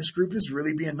like, man, this group is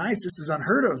really being nice. This is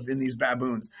unheard of in these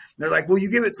baboons. And they're like, well,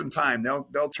 you give it some time.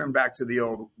 They'll turn back to the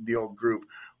old group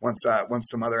once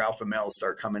some other alpha males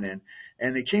start coming in.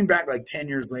 And they came back like 10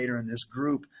 years later, and this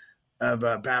group of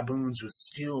baboons was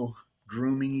still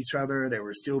grooming each other. They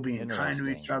were still being kind to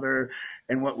each other.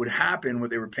 And what would happen,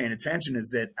 what they were paying attention, is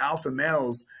that alpha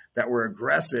males that were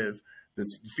aggressive, the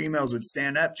females would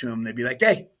stand up to them. They'd be like,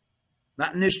 hey,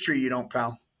 not in this tree, you don't,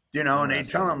 pal. And they'd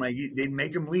tell them, like, they'd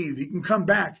make them leave. You can come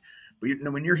back, but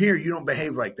when you're here, you don't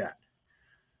behave like that.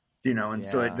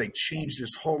 So it like changed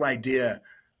this whole idea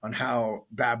on how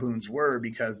baboons were,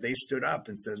 because they stood up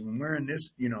and says, when we're in this,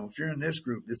 if you're in this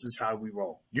group, this is how we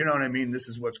roll. You know what I mean? This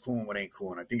is what's cool and what ain't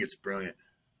cool. And I think it's brilliant.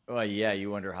 Well, yeah, you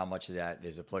wonder how much of that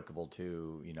is applicable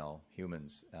to,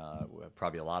 humans.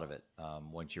 Probably a lot of it.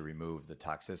 Once you remove the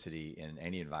toxicity in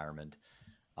any environment,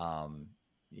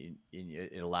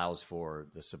 it allows for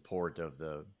the support of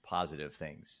the positive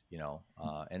things,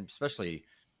 and especially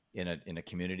in a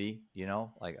community,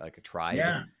 like a tribe.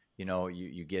 Yeah.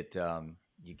 You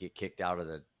get kicked out of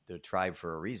the tribe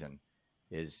for a reason,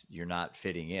 is you're not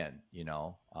fitting in,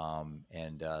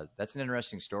 and that's an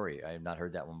interesting story. I have not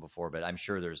heard that one before, but I'm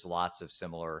sure there's lots of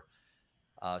similar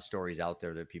stories out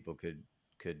there that people could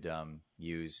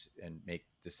use and make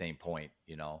the same point,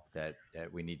 that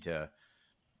we need to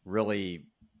really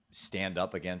stand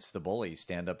up against the bullies,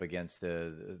 stand up against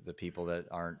the people that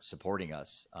aren't supporting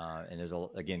us. And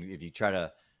again, if you try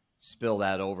to spill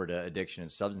that over to addiction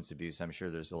and substance abuse, I'm sure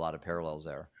there's a lot of parallels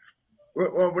there.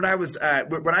 Well, what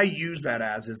I use that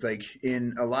as is like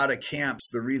in a lot of camps,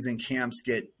 the reason camps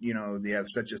get, they have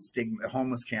such a stigma, a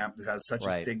homeless camp that has such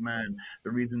a stigma. And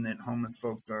the reason that homeless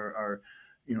folks are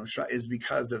shot is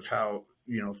because of how,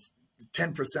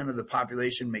 10% of the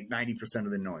population make 90%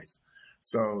 of the noise.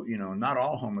 So, not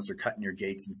all homeless are cutting your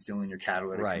gates and stealing your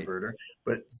catalytic converter,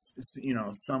 but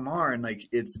some are. And like,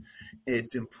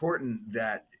 it's important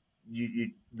that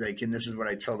you like, and this is what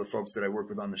I tell the folks that I work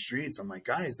with on the streets. I'm like,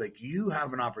 guys, like, you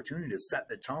have an opportunity to set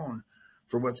the tone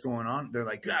for what's going on. They're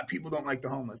like, people don't like the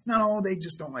homeless. No, they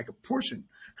just don't like a portion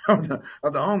of the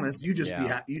homeless. You just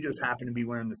you just happen to be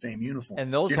wearing the same uniform.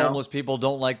 And those homeless people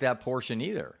don't like that portion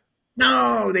either.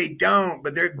 No, they don't.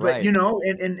 But they're, but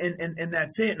and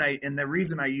that's it. And the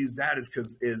reason I use that is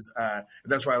because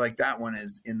that's why I like that one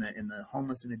is in the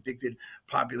homeless and addicted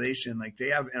population. Like they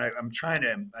have, and I'm trying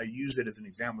to use it as an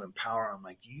example, empower. I'm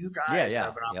like, you guys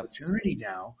have an opportunity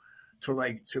now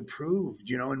to prove,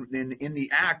 and in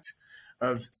the act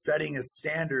of setting a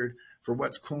standard for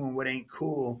what's cool and what ain't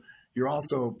cool, you're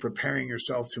also preparing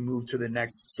yourself to move to the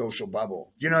next social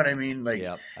bubble. You know what I mean? Like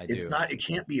it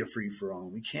can't be a free for all.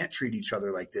 We can't treat each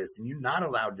other like this. And you're not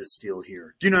allowed to steal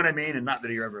here. Do you know what I mean? And not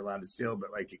that you're ever allowed to steal,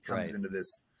 but like it comes into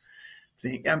this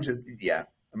thing. I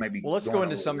might be. Well, let's go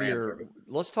into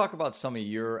let's talk about some of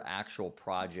your actual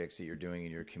projects that you're doing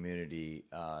in your community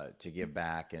to give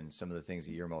back and some of the things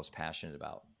that you're most passionate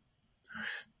about.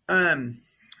 I'm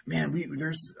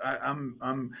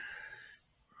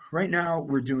right now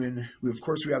we have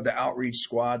the outreach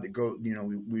squad that go, we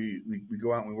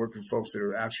go out and we work with folks that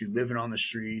are actually living on the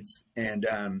streets. And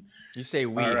you say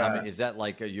is that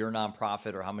like your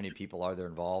nonprofit, or how many people are there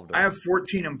involved? Or? I have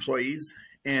 14 employees,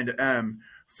 and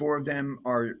 4 of them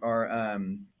are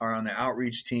on the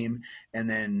outreach team, and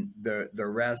then the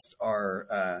rest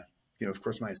are of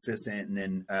course my assistant, and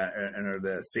then and are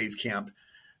the Safe Camp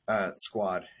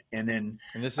squad. And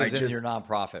this is in your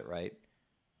nonprofit, right?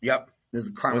 Yep. There's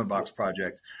the Karma Box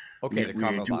Project. Okay, the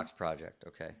Karma Box Project.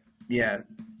 Okay. Yeah.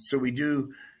 So we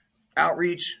do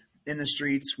outreach in the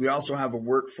streets. We also have a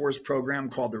workforce program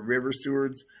called the River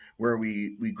Stewards, where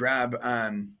we grab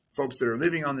folks that are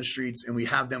living on the streets and we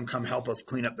have them come help us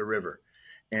clean up the river.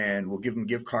 And we'll give them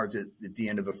gift cards at the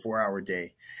end of a 4-hour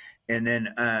day. And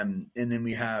then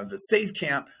we have a Safe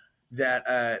Camp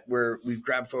that where we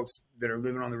grab folks that are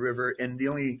living on the river. And the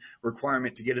only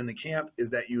requirement to get in the camp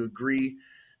is that you agree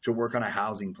to work on a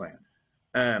housing plan.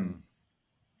 And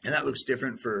that looks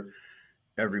different for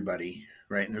everybody,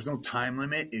 right? And there's no time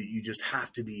limit. You just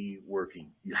have to be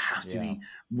working. You have to be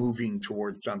moving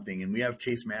towards something. And we have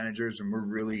case managers, and we're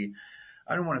really,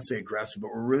 I don't want to say aggressive,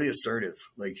 but we're really assertive.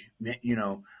 Like,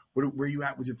 where are you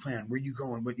at with your plan? Where are you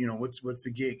going? What, what's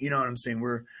the gig? You know what I'm saying?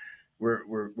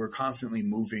 We're constantly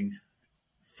moving,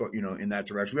 in that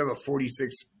direction. We have a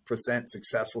 46%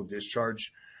 successful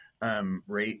discharge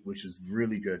rate, which is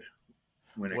really good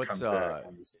when it comes to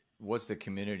what's the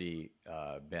community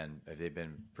been? Have they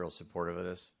been real supportive of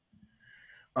this?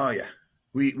 Oh yeah.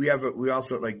 We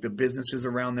also like the businesses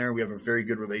around there. We have a very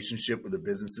good relationship with the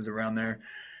businesses around there.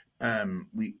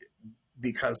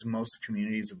 Because most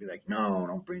communities will be like, no,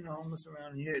 don't bring the homeless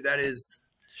around. Yeah, that is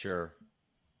sure.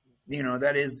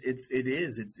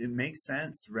 It makes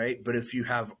sense, right? But if you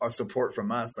have a support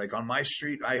from us, like on my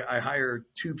street, I hire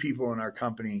 2 people in our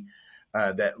company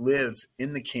that live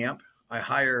in the camp. I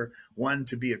hire one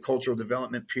to be a cultural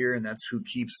development peer, and that's who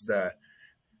keeps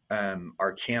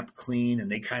our camp clean,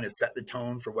 and they kind of set the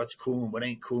tone for what's cool and what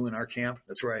ain't cool in our camp.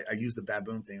 That's where I use the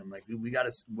baboon thing. I'm like, we got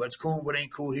to, what's cool and what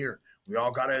ain't cool here. We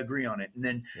all got to agree on it. And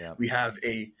then we have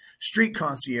a street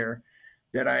concierge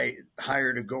that I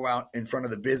hire to go out in front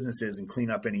of the businesses and clean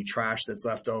up any trash that's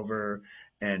left over,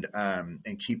 and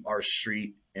keep our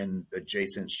street and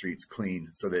adjacent streets clean,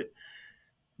 so that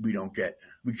we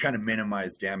kind of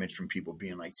minimize damage from people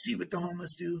being like, see what the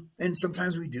homeless do. And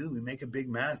sometimes we do, we make a big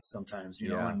mess sometimes, and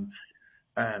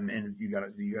you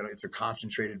gotta, it's a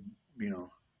concentrated,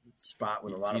 spot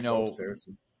with a lot of folks there.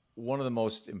 So. One of the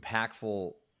most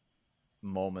impactful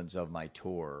moments of my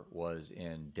tour was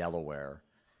in Delaware.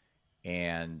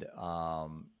 And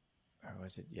or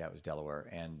was it? Yeah, it was Delaware.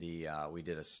 And we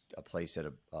did a place at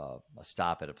a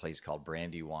stop at a place called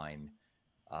Brandywine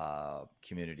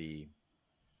Community.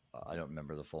 I don't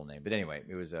remember the full name, but anyway,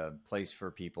 it was a place for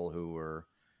people who were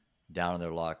down on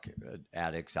their luck,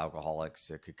 addicts, alcoholics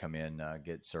that could come in,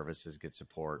 get services, get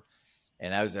support.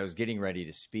 And as I was getting ready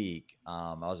to speak,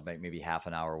 I was about maybe half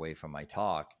an hour away from my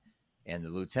talk, and the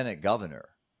lieutenant governor,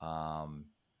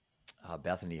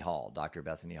 Bethany Hall, Dr.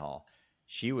 Bethany Hall,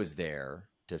 she was there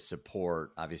to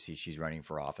support. Obviously, she's running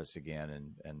for office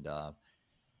again, and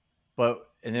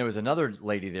there was another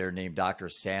lady there named Dr.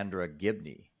 Sandra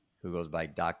Gibney, who goes by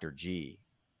Dr. G,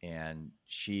 and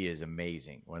she is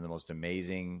amazing. One of the most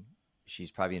amazing.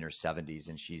 She's probably in her 70s,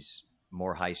 and she's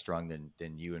more high strung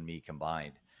than you and me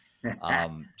combined.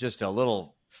 Just a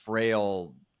little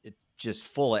frail, just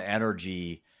full of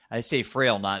energy. I say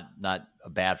frail, not a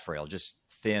bad frail, just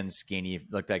thin, skinny,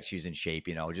 looked like she's in shape,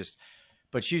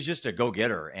 but she's just a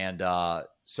go-getter. And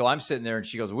so I'm sitting there and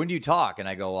she goes, "When do you talk?" And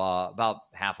I go, "About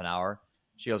half an hour."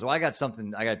 She goes, "Well, I got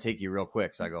something. I got to take you real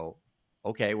quick." So I go,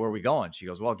 "Okay, where are we going?" She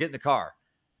goes, "Well, get in the car."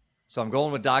 So I'm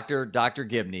going with Dr.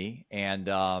 Gibney and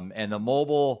the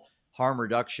mobile harm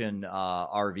reduction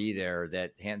RV there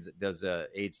that does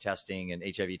AIDS testing and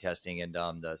HIV testing and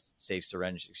the safe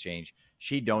syringe exchange.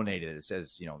 She donated it. It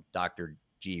says, Dr.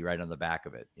 G right on the back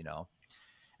of it,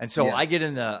 And so I get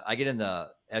in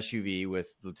the SUV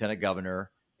with Lieutenant Governor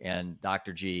and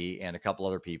Dr. G and a couple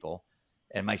other people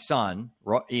and my son,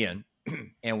 Ian,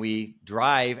 and we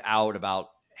drive out about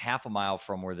half a mile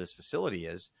from where this facility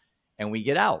is, and we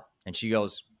get out. And she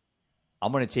goes,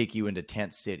 "I'm going to take you into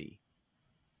Tent City."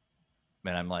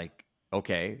 And I'm like,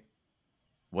 "Okay,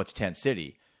 what's Tent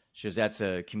City?" She goes, "That's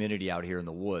a community out here in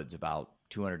the woods, about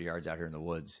 200 yards out here in the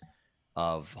woods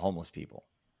of homeless people."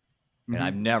 Mm-hmm. And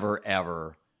I've never,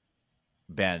 ever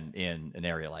been in an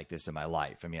area like this in my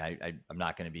life. I mean, I'm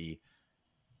not going to be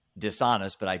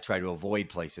dishonest, but I try to avoid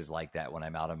places like that when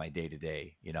I'm out on my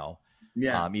day-to-day,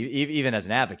 Yeah. Even as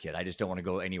an advocate, I just don't want to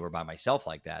go anywhere by myself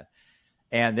like that.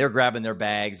 And they're grabbing their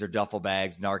bags, their duffel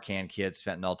bags, Narcan kits,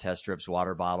 fentanyl test strips,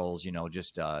 water bottles,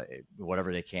 just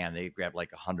whatever they can. They grab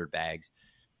like 100 bags.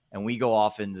 And we go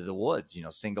off into the woods,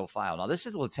 single file. Now, this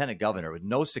is the lieutenant governor with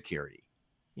no security,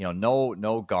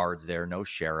 no guards there, no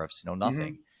sheriffs, no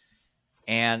nothing. Mm-hmm.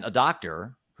 And a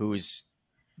doctor who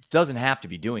doesn't have to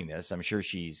be doing this. I'm sure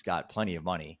she's got plenty of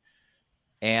money.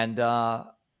 And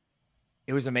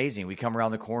it was amazing. We come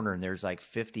around the corner and there's like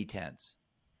 50 tents.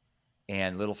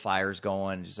 And little fires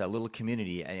going, just a little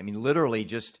community. I mean, literally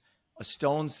just a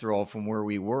stone's throw from where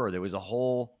we were. There was a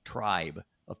whole tribe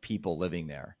of people living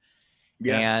there.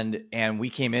 Yeah. And we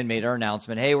came in, made our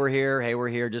announcement. "Hey, we're here. Hey, we're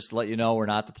here. Just to let you know, we're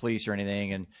not the police or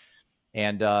anything."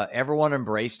 And everyone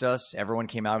embraced us. Everyone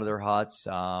came out of their huts.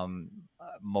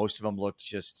 Most of them looked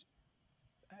just,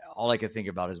 all I could think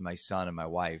about is my son and my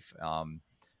wife. A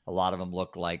lot of them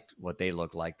looked like what they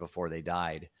looked like before they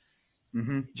died.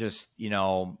 Mm-hmm. Just,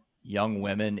 young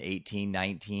women, 18,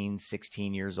 19,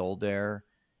 16 years old there,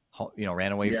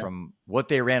 ran away from what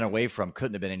they ran away from.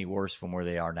 Couldn't have been any worse from where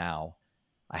they are now,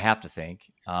 I have to think,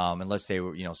 unless they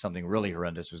were, something really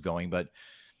horrendous was going.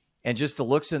 And just the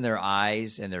looks in their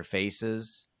eyes and their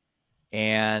faces.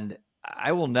 And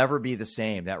I will never be the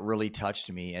same. That really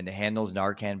touched me. And to hand those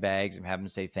Narcan bags and have them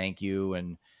say thank you.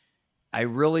 And I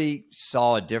really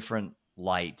saw a different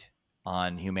light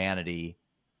on humanity.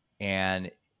 And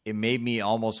it made me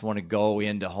almost want to go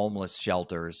into homeless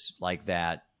shelters like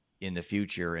that in the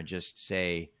future and just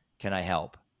say, "Can I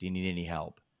help? Do you need any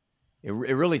help?" It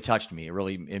really touched me.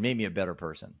 It made me a better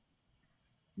person.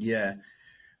 Yeah,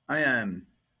 I am.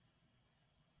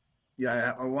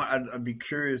 Yeah, I'd be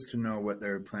curious to know what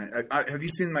they're planning. Have you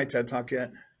seen my TED Talk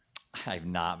yet? I've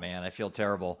not, man. I feel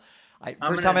terrible.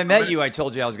 First time I met you, I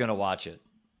told you I was going to watch it.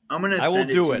 I will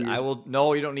do it. I will.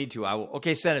 No, you don't need to. I will.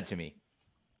 Okay, send it to me.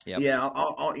 Yep. Yeah,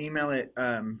 I'll email it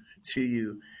to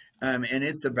you, and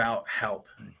it's about help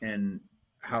and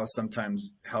how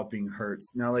sometimes helping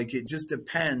hurts. Now, it just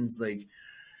depends.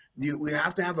 We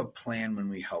have to have a plan when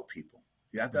we help people.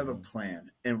 You have to have a plan,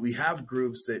 and we have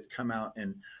groups that come out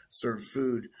and serve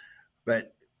food,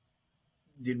 but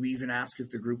did we even ask if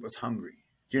the group was hungry?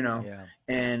 Yeah.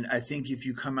 And I think if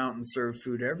you come out and serve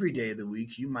food every day of the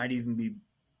week, you might even be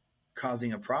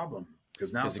causing a problem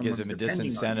because now it gives them a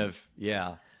disincentive.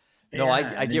 Yeah. No,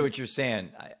 I get what you're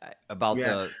saying about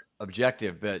the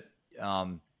objective, but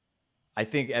I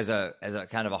think as a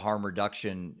kind of a harm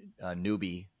reduction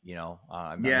newbie,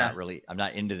 I'm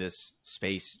not into this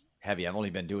space heavy. I've only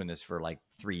been doing this for like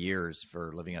 3 years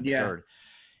for Living Undeterred.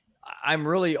 Yeah. I'm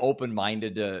really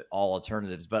open-minded to all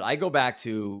alternatives, but I go back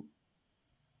to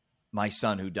my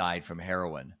son who died from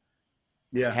heroin.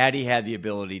 Yeah. Had he had the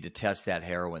ability to test that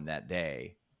heroin that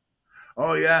day.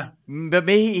 Oh yeah. But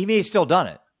he may have still done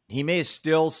it. He may have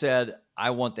still said, I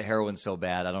want the heroin so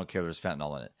bad. I don't care there's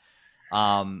fentanyl in it.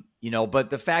 But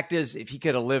the fact is, if he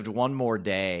could have lived one more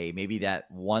day, maybe that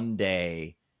one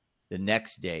day, the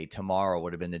next day, tomorrow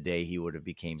would have been the day he would have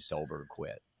became sober and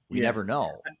quit. We never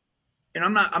know. And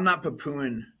I'm not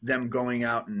poo-pooing them going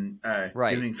out and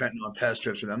doing fentanyl test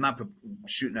strips with them. I'm not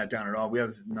shooting that down at all. We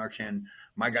have Narcan.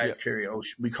 My guys carry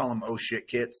we call them shit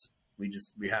kits.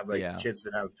 We have kits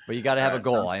that have. But you got to have a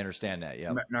goal. I understand that.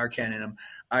 Yeah. Narcan in them.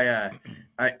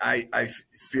 I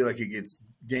feel like it gets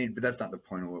dangerous, but that's not the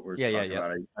point of what we're talking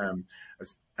about.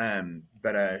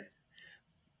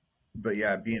 But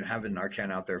having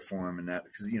Narcan out there for them, and that,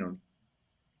 because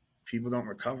people don't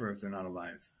recover if they're not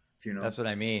alive. That's what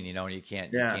I mean. You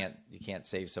can't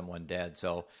save someone dead.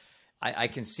 So I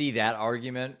can see that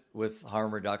argument with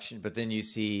harm reduction, but then you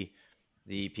see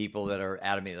the people that are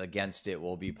adamant against it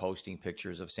will be posting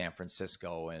pictures of San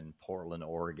Francisco and Portland,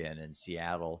 Oregon, and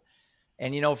Seattle.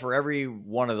 And, for every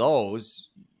one of those,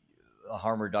 a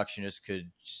harm reductionist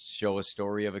could show a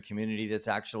story of a community that's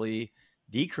actually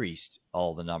decreased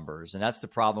all the numbers. And that's the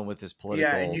problem with this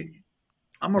political. Yeah,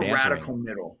 I'm a radical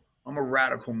middle.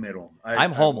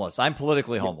 I'm homeless. I'm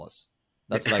politically homeless.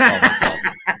 That's what I call myself.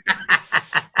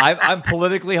 I'm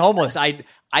politically homeless.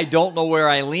 I don't know where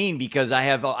I lean because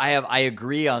I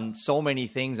agree on so many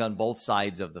things on both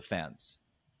sides of the fence.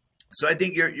 So I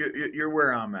think you're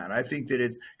where I'm at. I think that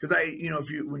it's because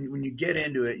when you get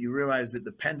into it, you realize that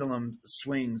the pendulum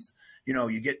swings.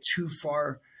 You get too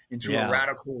far into a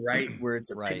radical right where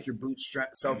it's pick your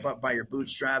self up by your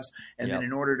bootstraps, and then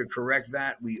in order to correct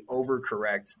that, we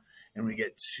overcorrect and we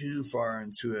get too far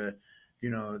into a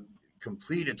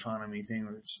complete autonomy thing,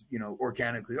 which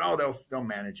organically they'll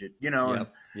manage it,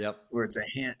 where it's a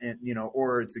hand,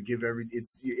 or it's a give every we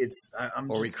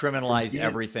criminalize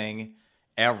everything.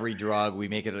 Every drug, we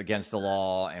make it against the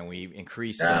law, and we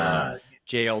increase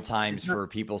jail times for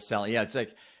people selling. Yeah, it's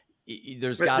like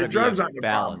there's got to be a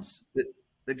balance.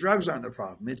 The drugs aren't the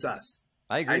problem. It's us.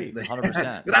 I agree,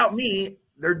 100%. Without me,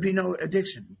 there'd be no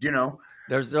addiction.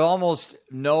 There's almost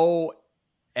no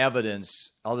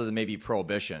evidence other than maybe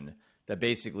prohibition that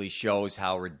basically shows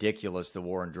how ridiculous the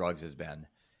war on drugs has been.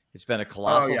 It's been a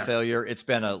colossal failure. It's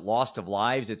been a loss of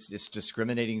lives. It's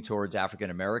discriminating towards African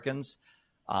Americans.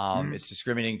 It's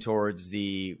discriminating towards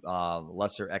the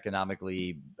lesser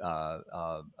economically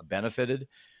benefited.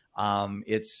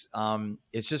 It's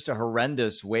just a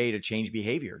horrendous way to change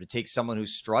behavior, to take someone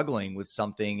who's struggling with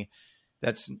something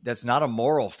that's not a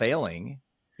moral failing.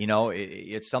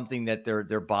 It's something that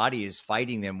their body is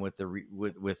fighting them with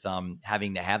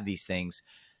having to have these things,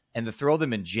 and to throw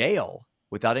them in jail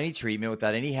without any treatment,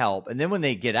 without any help. And then when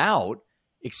they get out,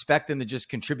 expect them to just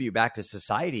contribute back to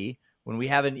society when we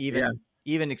haven't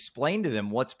even explained to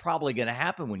them what's probably going to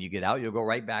happen when you get out. You'll go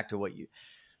right back to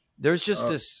there's just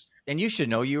this, and you should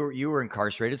know you were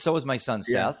incarcerated. So was my son,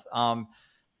 Seth. And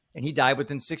he died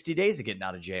within 60 days of getting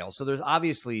out of jail. So there's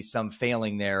obviously some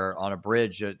failing there on a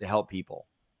bridge to help people.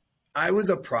 I was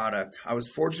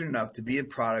fortunate enough to be a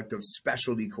product of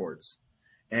specialty courts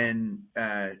and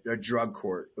a drug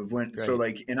court.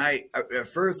 At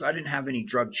first I didn't have any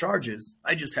drug charges.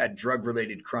 I just had drug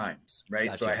related crimes, right?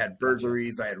 Gotcha. So I had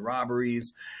burglaries, I had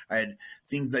robberies, I had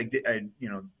things like,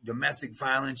 domestic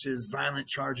violences, violent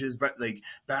charges, but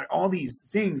about all these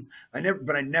things. I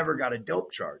never got a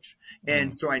dope charge.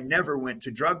 And so I never went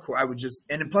to drug court. I would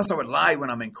and plus I would lie when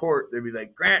I'm in court. They'd be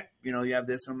like, Grant, you have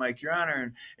this. And I'm like, Your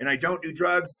Honor, and I don't do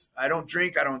drugs. I don't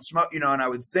drink. I don't smoke, and I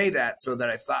would say that so that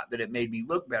I thought that it made me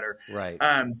look better. Right.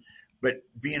 But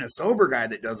being a sober guy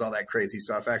that does all that crazy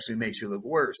stuff actually makes you look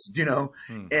worse,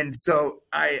 And so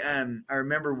I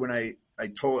remember when I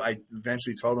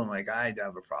eventually told them, I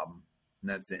have a problem, and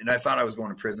that's it. And I thought I was going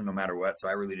to prison no matter what, so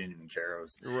I really didn't even care.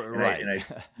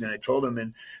 Then I told them,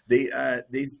 and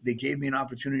they gave me an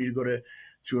opportunity to go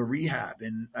to a rehab,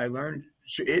 and I learned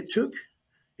it took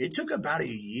about a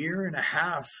year and a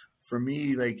half for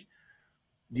me,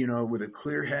 with a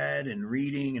clear head and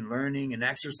reading and learning and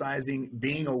exercising,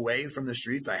 being away from the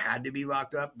streets. I had to be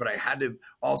locked up, but I had to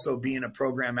also be in a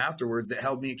program afterwards that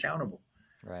held me accountable.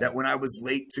 Right. That when I was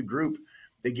late to group,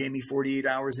 they gave me 48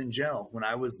 hours in jail. When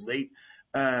I was late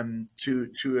to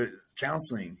a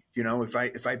counseling,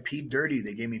 if I peed dirty,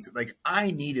 they gave me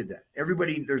I needed that.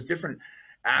 There's different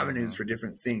avenues for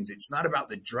different things. It's not about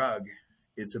the drug.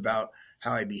 It's about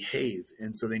how I behave.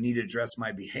 And so they need to address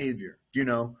my behavior,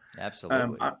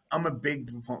 Absolutely. I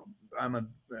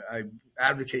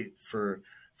advocate for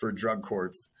drug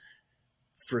courts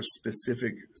for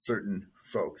specific certain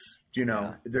folks,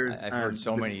 I've heard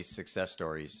so many success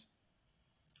stories.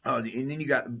 Oh, and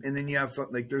then you have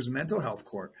like there's mental health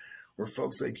court where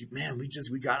folks like, man,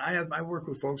 I work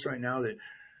with folks right now that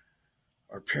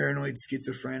are paranoid,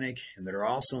 schizophrenic, and that are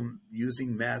also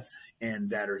using meth and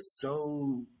that are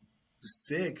so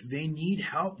sick. They need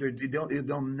help.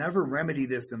 They'll never remedy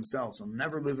this themselves. They'll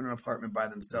never live in an apartment by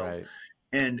themselves. Right.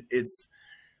 And it's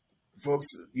folks,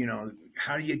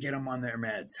 how do you get them on their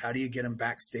meds? How do you get them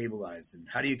back stabilized? And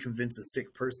how do you convince a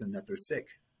sick person that they're sick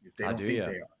if they don't think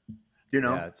they are?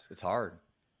 Yeah, it's hard.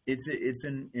 It's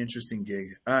an interesting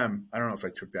gig. I don't know if I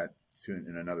took that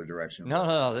in another direction.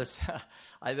 No. That's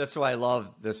why I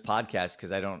love this podcast,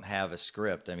 because I don't have a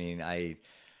script. I mean, I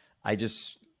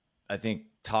think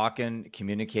talking,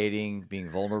 communicating, being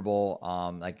vulnerable.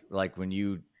 Like when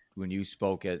you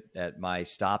spoke at my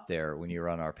stop there, when you were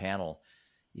on our panel,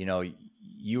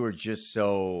 you were just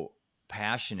so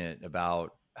passionate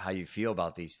about how you feel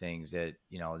about these things that,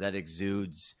 that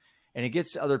exudes. And it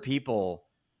gets other people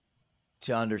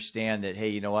to understand that, hey,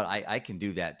 you know what, I can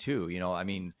do that too. I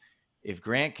mean, if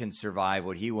Grant can survive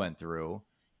what he went through,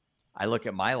 I look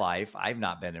at my life. I've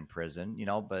not been in prison,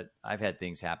 but I've had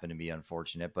things happen to me,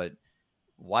 unfortunate. But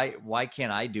why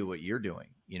can't I do what you're doing?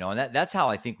 And that's how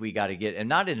I think we got to get, and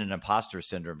not in an imposter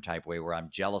syndrome type way where I'm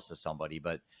jealous of somebody,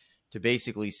 but to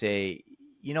basically say,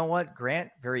 you know what, Grant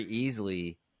very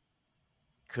easily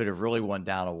could have really went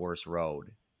down a worse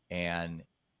road, and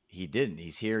he didn't.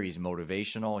 He's here. He's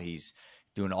motivational. He's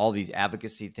doing all these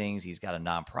advocacy things. He's got a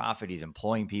nonprofit. He's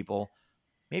employing people.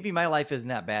 Maybe my life isn't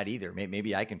that bad either.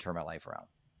 Maybe I can turn my life around.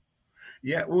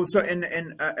 Yeah. Well, so,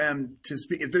 and to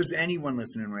speak, if there's anyone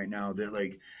listening right now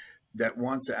that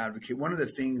wants to advocate, one of the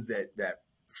things that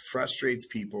frustrates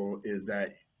people is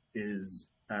that it's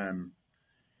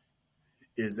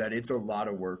a lot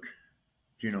of work.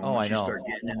 Once you start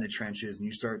getting in the trenches and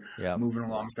you start moving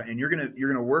alongside, and you're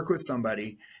gonna work with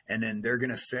somebody, and then they're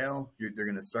gonna fail. They're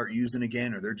gonna start using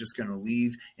again, or they're just gonna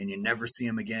leave, and you never see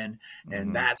them again,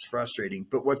 and that's frustrating.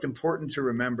 But what's important to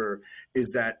remember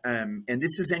is that, and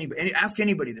this is ask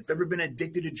anybody that's ever been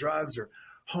addicted to drugs or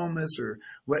homeless or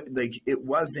what. Like, it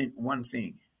wasn't one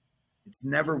thing. It's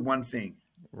never one thing.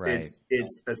 Right.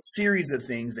 It's a series of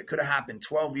things that could have happened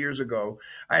 12 years ago.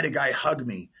 I had a guy hug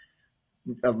me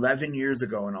 11 years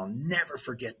ago, and I'll never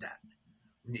forget that.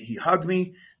 He hugged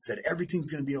me, said,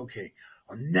 everything's going to be okay.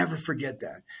 I'll never forget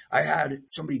that. I had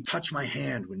somebody touch my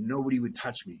hand when nobody would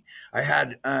touch me. I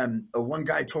had one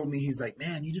guy told me, he's like,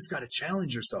 man, you just got to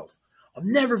challenge yourself. I'll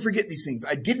never forget these things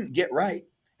I didn't get right.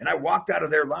 And I walked out of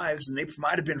their lives, and they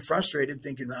might have been frustrated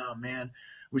thinking, oh man,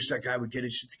 wish that guy would get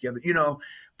his shit together,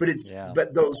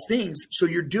 but those things. So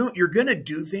you're going to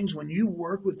do things when you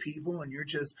work with people, and you're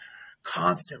just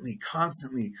constantly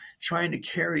trying to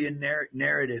carry a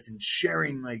narrative and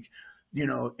sharing, and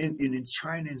it's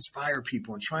trying to inspire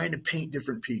people and trying to paint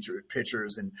different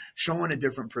pictures and showing a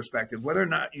different perspective. Whether or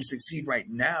not you succeed right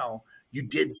now, you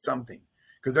did something.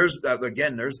 Because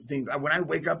there's things, when I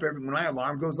wake up, when my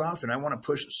alarm goes off and I want to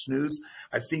push snooze,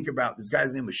 I think about, this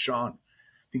guy's name was Sean.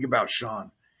 Think about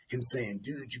Sean, him saying,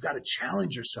 dude, you got to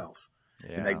challenge yourself.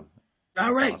 Yeah. And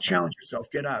all right, awesome. Challenge yourself,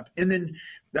 get up. And then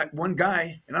that one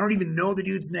guy, and I don't even know the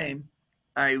dude's name.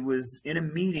 I was in a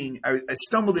meeting. I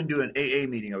stumbled into an AA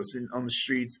meeting. I was on the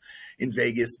streets in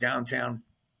Vegas, downtown.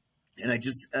 And I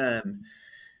just, I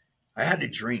had to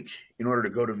drink in order to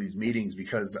go to these meetings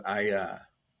because I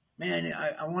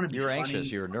want to be funny. You're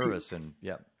anxious, you're nervous, and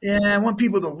yeah, I want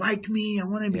people to like me. I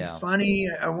want to be funny.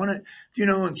 I want to,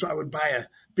 and so I would buy a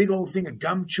big old thing of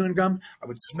chewing gum. I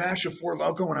would smash a Four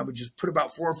Loko, and I would just put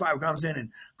about 4 or 5 gums in and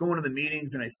go into the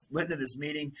meetings. And I went into this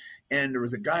meeting, and there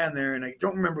was a guy on there, and I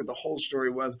don't remember what the whole story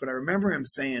was, but I remember him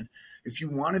saying, if you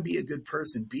want to be a good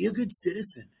person, be a good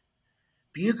citizen.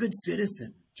 Be a good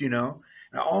citizen, And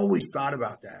I always thought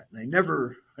about that. And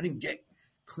I didn't get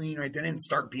clean right then. I didn't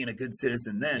start being a good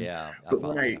citizen then. Yeah. But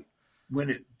when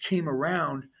it came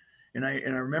around, and I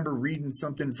remember reading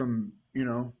something from,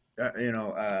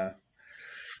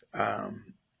 I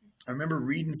remember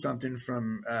reading something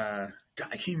from, God,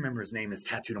 I can't remember his name. It's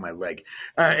tattooed on my leg.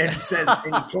 And it says,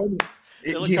 and he told me.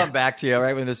 It'll come back to you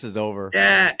right when this is over.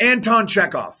 Yeah, Anton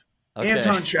Chekhov. Okay.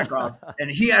 Anton Chekhov.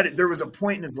 And there was a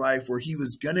point in his life where he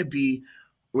was going to be,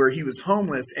 where he was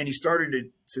homeless, and he started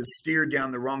to steer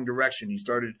down the wrong direction. He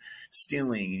started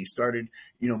stealing, and he started,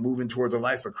 moving towards a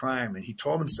life of crime. And he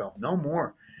told himself, no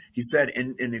more. He said,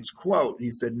 and it's quote,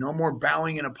 he said, no more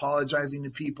bowing and apologizing to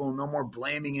people, no more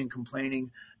blaming and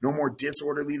complaining, no more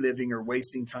disorderly living or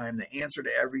wasting time. The answer to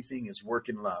everything is work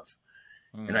and love.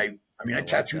 And I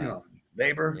tattooed it on me.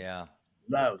 Labor,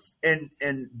 Love. And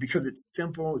because it's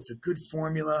simple, it's a good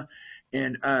formula.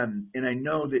 And I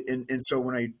know that, and so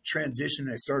when I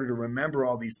transitioned, I started to remember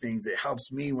all these things. It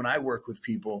helps me when I work with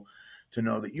people to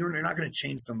know that you're not going to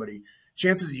change somebody.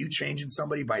 Chances of you changing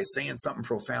somebody by saying something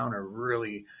profound are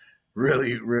really,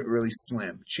 really, really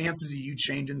slim. Chances of you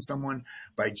changing someone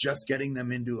by just getting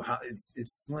them into it's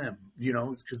slim,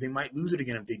 because they might lose it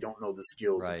again if they don't know the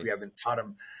skills, right. If we haven't taught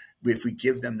them, if we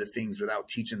give them the things without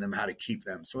teaching them how to keep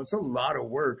them. So it's a lot of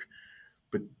work,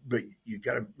 but you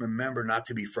got to remember not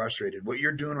to be frustrated. What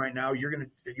you're doing right now, your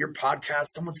podcast,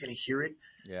 someone's going to hear it.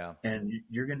 Yeah. And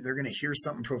they're going to hear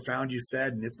something profound you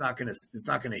said, and it's not going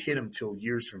to hit them till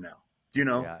years from now.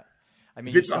 Yeah. I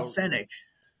mean, if it's authentic.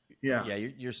 Yeah. Yeah.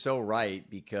 You're so right,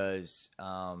 because,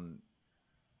 I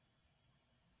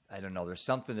don't know, there's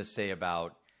something to say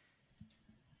about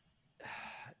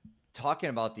talking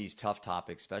about these tough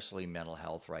topics, especially mental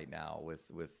health right now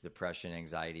with depression,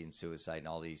 anxiety, and suicide and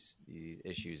all these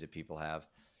issues that people have.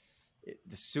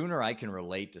 The sooner I can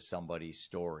relate to somebody's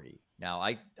story. Now,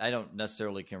 I don't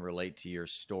necessarily can relate to your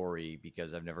story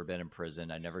because I've never been in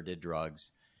prison. I never did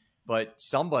drugs. But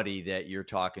somebody that you're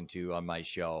talking to on my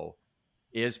show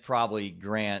is probably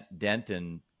Grant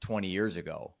Denton 20 years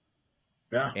ago.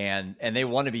 Yeah. And they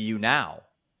want to be you now.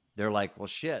 They're like, well,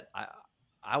 shit,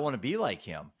 I want to be like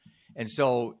him. And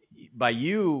so by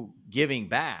you giving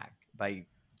back, by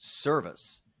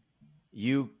service,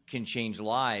 you can change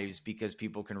lives because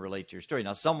people can relate to your story.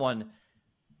 Now, someone,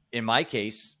 in my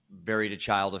case, buried a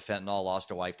child of fentanyl,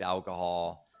 lost a wife to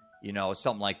alcohol,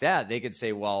 something like that. They could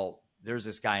say, well, there's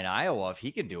this guy in Iowa. If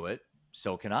he can do it,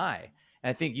 so can I. And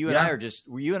I think you and I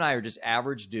are just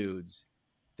average dudes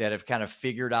that have kind of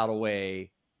figured out a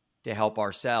way to help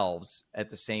ourselves at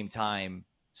the same time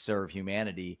serve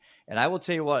humanity. And I will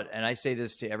tell you what, and I say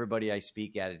this to everybody I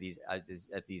speak at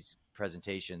these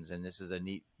presentations, and this is a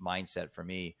neat mindset for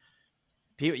me.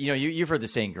 People, you've heard the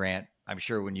saying, Grant, I'm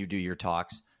sure, when you do your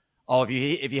talks. Oh,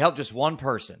 if you help just one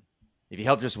person,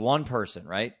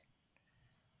 right?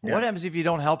 Yeah. What happens if you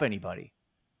don't help anybody?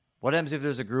 What happens if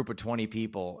there's a group of 20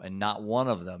 people and not one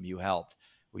of them you helped?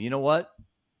 Well, you know what?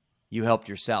 You helped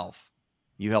yourself.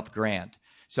 You helped Grant.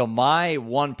 So my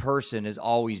one person is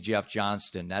always Jeff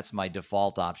Johnston. That's my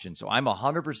default option. So I'm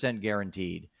 100%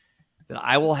 guaranteed that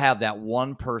I will have that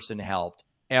one person helped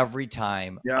every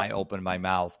time I open my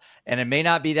mouth. And it may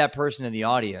not be that person in the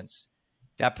audience.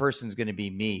 That person's going to be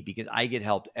me, because I get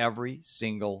helped every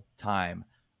single time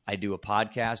I do a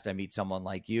podcast. I meet someone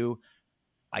like you.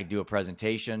 I do a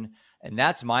presentation, and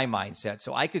that's my mindset.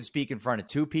 So I could speak in front of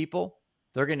 2 people.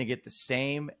 They're going to get the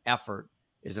same effort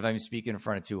as if I'm speaking in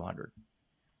front of 200.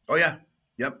 Oh, yeah.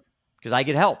 Yep. Because I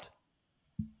get helped.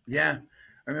 Yeah.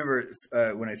 I remember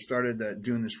when I started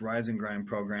doing this Rise and Grind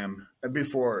program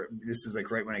before, this is like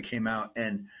right when I came out,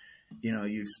 and,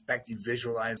 you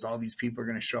visualize all these people are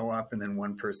going to show up, and then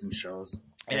one person shows.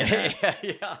 And,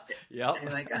 yeah.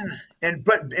 And like,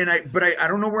 I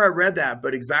don't know where I read that,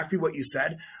 but exactly what you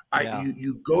said.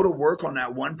 You go to work on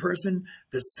that one person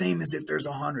the same as if there's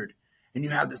 100, and you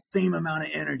have the same amount of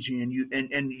energy, and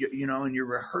you're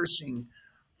rehearsing,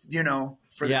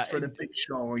 for the big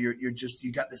show.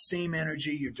 You got the same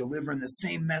energy, you're delivering the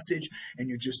same message, and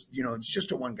you're just, it's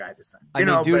just a one guy this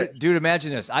time. Dude,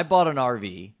 imagine this. I bought an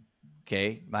RV,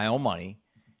 okay, my own money.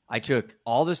 I took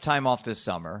all this time off this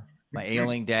summer. My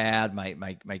ailing dad,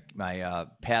 my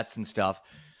pets and stuff.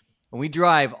 And we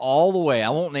drive all the way. I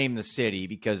won't name the city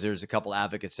because there's a couple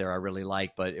advocates there I really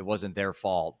like, but it wasn't their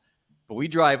fault. But we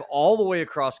drive all the way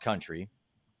across country.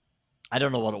 I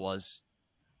don't know what it was,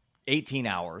 18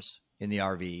 hours in the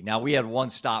RV. Now, we had one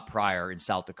stop prior in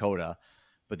South Dakota,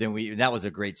 but then that was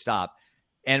a great stop.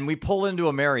 And we pull into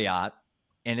a Marriott,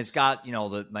 and it's got,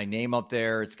 my name up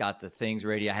there. It's got the things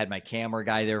ready. I had my camera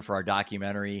guy there for our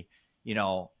documentary.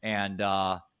 And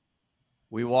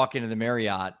we walk into the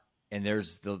Marriott, and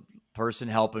there's the person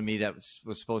helping me that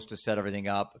was supposed to set everything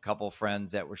up, a couple of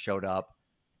friends that showed up.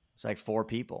 It's like 4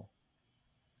 people.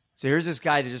 So here's this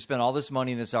guy that just spent all this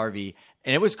money in this RV,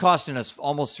 and it was costing us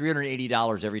almost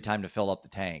 $380 every time to fill up the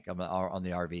tank on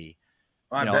the RV.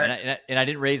 And I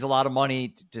didn't raise a lot of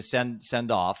money to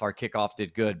send off. Our kickoff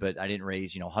did good, but I didn't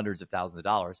raise, hundreds of thousands of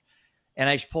dollars. And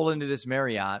I pull into this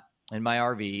Marriott in my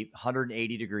RV,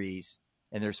 180 degrees,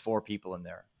 and there's 4 people in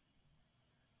there.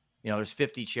 There's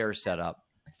 50 chairs set up.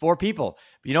 4 people.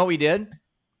 But you know what we did?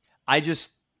 I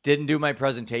just didn't do my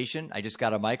presentation. I just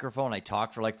got a microphone. I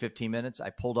talked for like 15 minutes.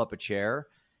 I pulled up a chair.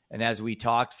 And as we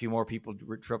talked, a few more people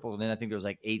trickled in. I think there was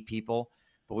like 8 people.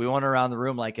 But we went around the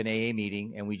room like an AA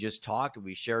meeting, and we just talked.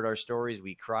 We shared our stories.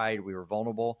 We cried. We were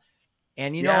vulnerable.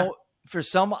 And, for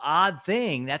some odd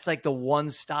thing, that's like the one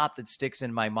stop that sticks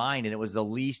in my mind. And it was the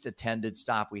least attended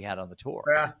stop we had on the tour.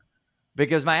 Yeah.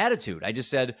 Because my attitude, I just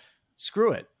said,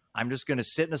 screw it. I'm just going to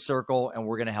sit in a circle and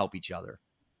we're going to help each other.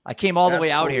 I came all the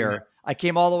way out here. Man. I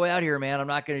came all the way out here, man. I'm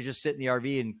not going to just sit in the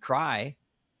RV and cry.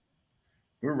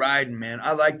 We're riding, man.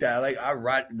 I like that. I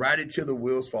ride it till the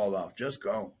wheels fall off. Just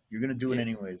go. You're going to do it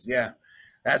anyways. Yeah.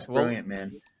 That's brilliant,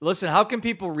 man. Listen, how can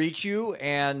people reach you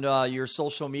and your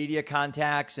social media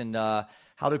contacts, and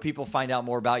how do people find out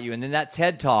more about you? And then that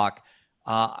TED Talk,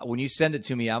 when you send it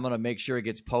to me, I'm going to make sure it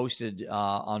gets posted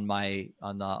on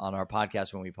our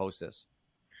podcast when we post this.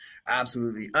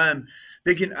 Absolutely.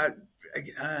 They can.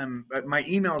 My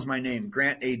email is my name,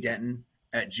 Grant A. Denton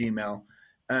 @gmail.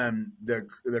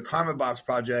 The Karma Box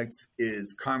Project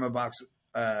is Karma Box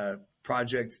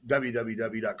Project,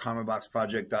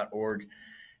 www.karmaboxproject.org.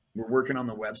 We're working on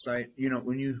the website. You know,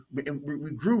 we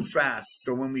grew fast,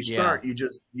 so when we start,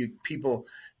 people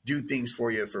do things for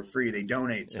you for free. They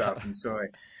donate stuff, and so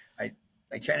I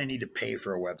kind of need to pay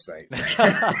for a website.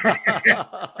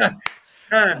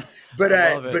 But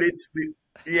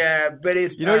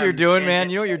it's you know what you're doing, man.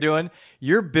 You know what you're doing.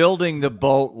 You're building the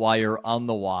boat while you're on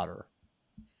the water.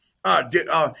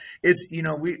 It's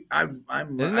Isn't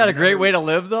that a great way to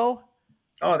live, though?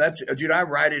 Oh, dude. I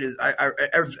write it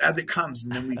as it comes,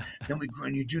 and then we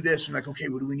and you do this, and like, okay,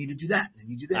 what do we need to do that?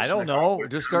 And you do this. I don't know.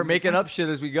 Just start making up shit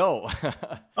as we go.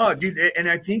 Oh, dude, and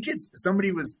I think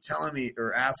somebody was telling me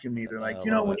or asking me. They're like,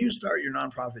 when you start your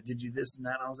nonprofit, did you this and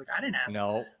that? And I was like, I didn't ask.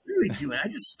 No, really do it. I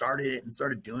just started it and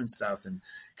started doing stuff, and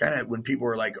kind of when people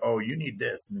were like, oh, you need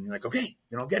this, and then you're like, okay,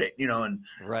 then I'll get it, and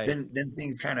right. Then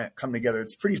things kind of come together.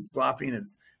 It's pretty sloppy and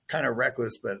it's kind of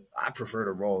reckless, but I prefer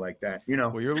to roll like that,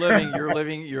 Well,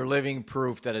 you're living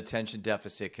proof that attention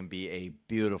deficit can be a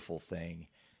beautiful thing.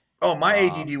 Oh, my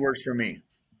ADD works for me.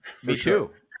 Me too.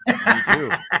 Me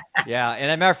too. Yeah. And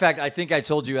as a matter of fact, I think I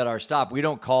told you at our stop, we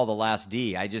don't call the last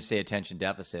D. I just say attention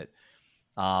deficit.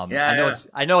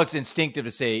 I know it's instinctive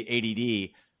to say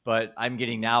ADD, but I'm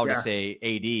getting now to say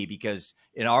AD, because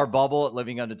in our bubble at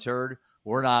Living Undeterred,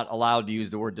 we're not allowed to use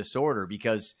the word disorder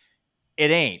because it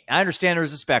ain't. I understand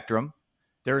there's a spectrum.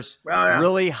 There's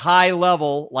really high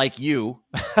level like you.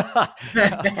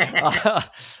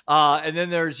 And then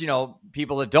there's,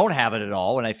 people that don't have it at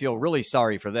all. And I feel really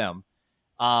sorry for them.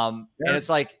 And it's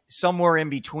like somewhere in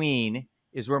between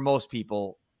is where most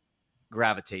people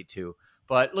gravitate to.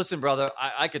 But listen, brother,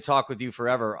 I could talk with you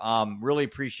forever. Really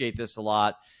appreciate this a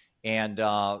lot. And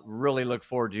really look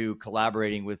forward to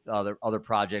collaborating with other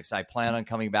projects. I plan on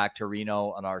coming back to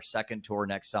Reno on our second tour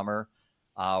next summer.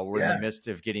 We're in the midst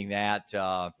of getting that.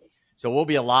 So we'll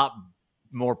be a lot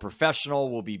more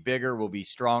professional. We'll be bigger. We'll be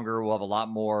stronger. We'll have a lot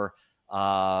more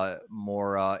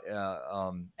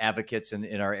advocates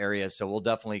in our area. So we'll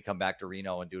definitely come back to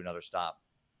Reno and do another stop.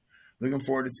 Looking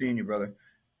forward to seeing you, brother.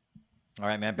 All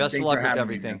right, man. Best of luck with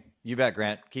everything. You bet,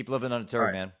 Grant. Keep living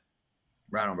undeterred, man.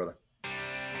 Right on, brother.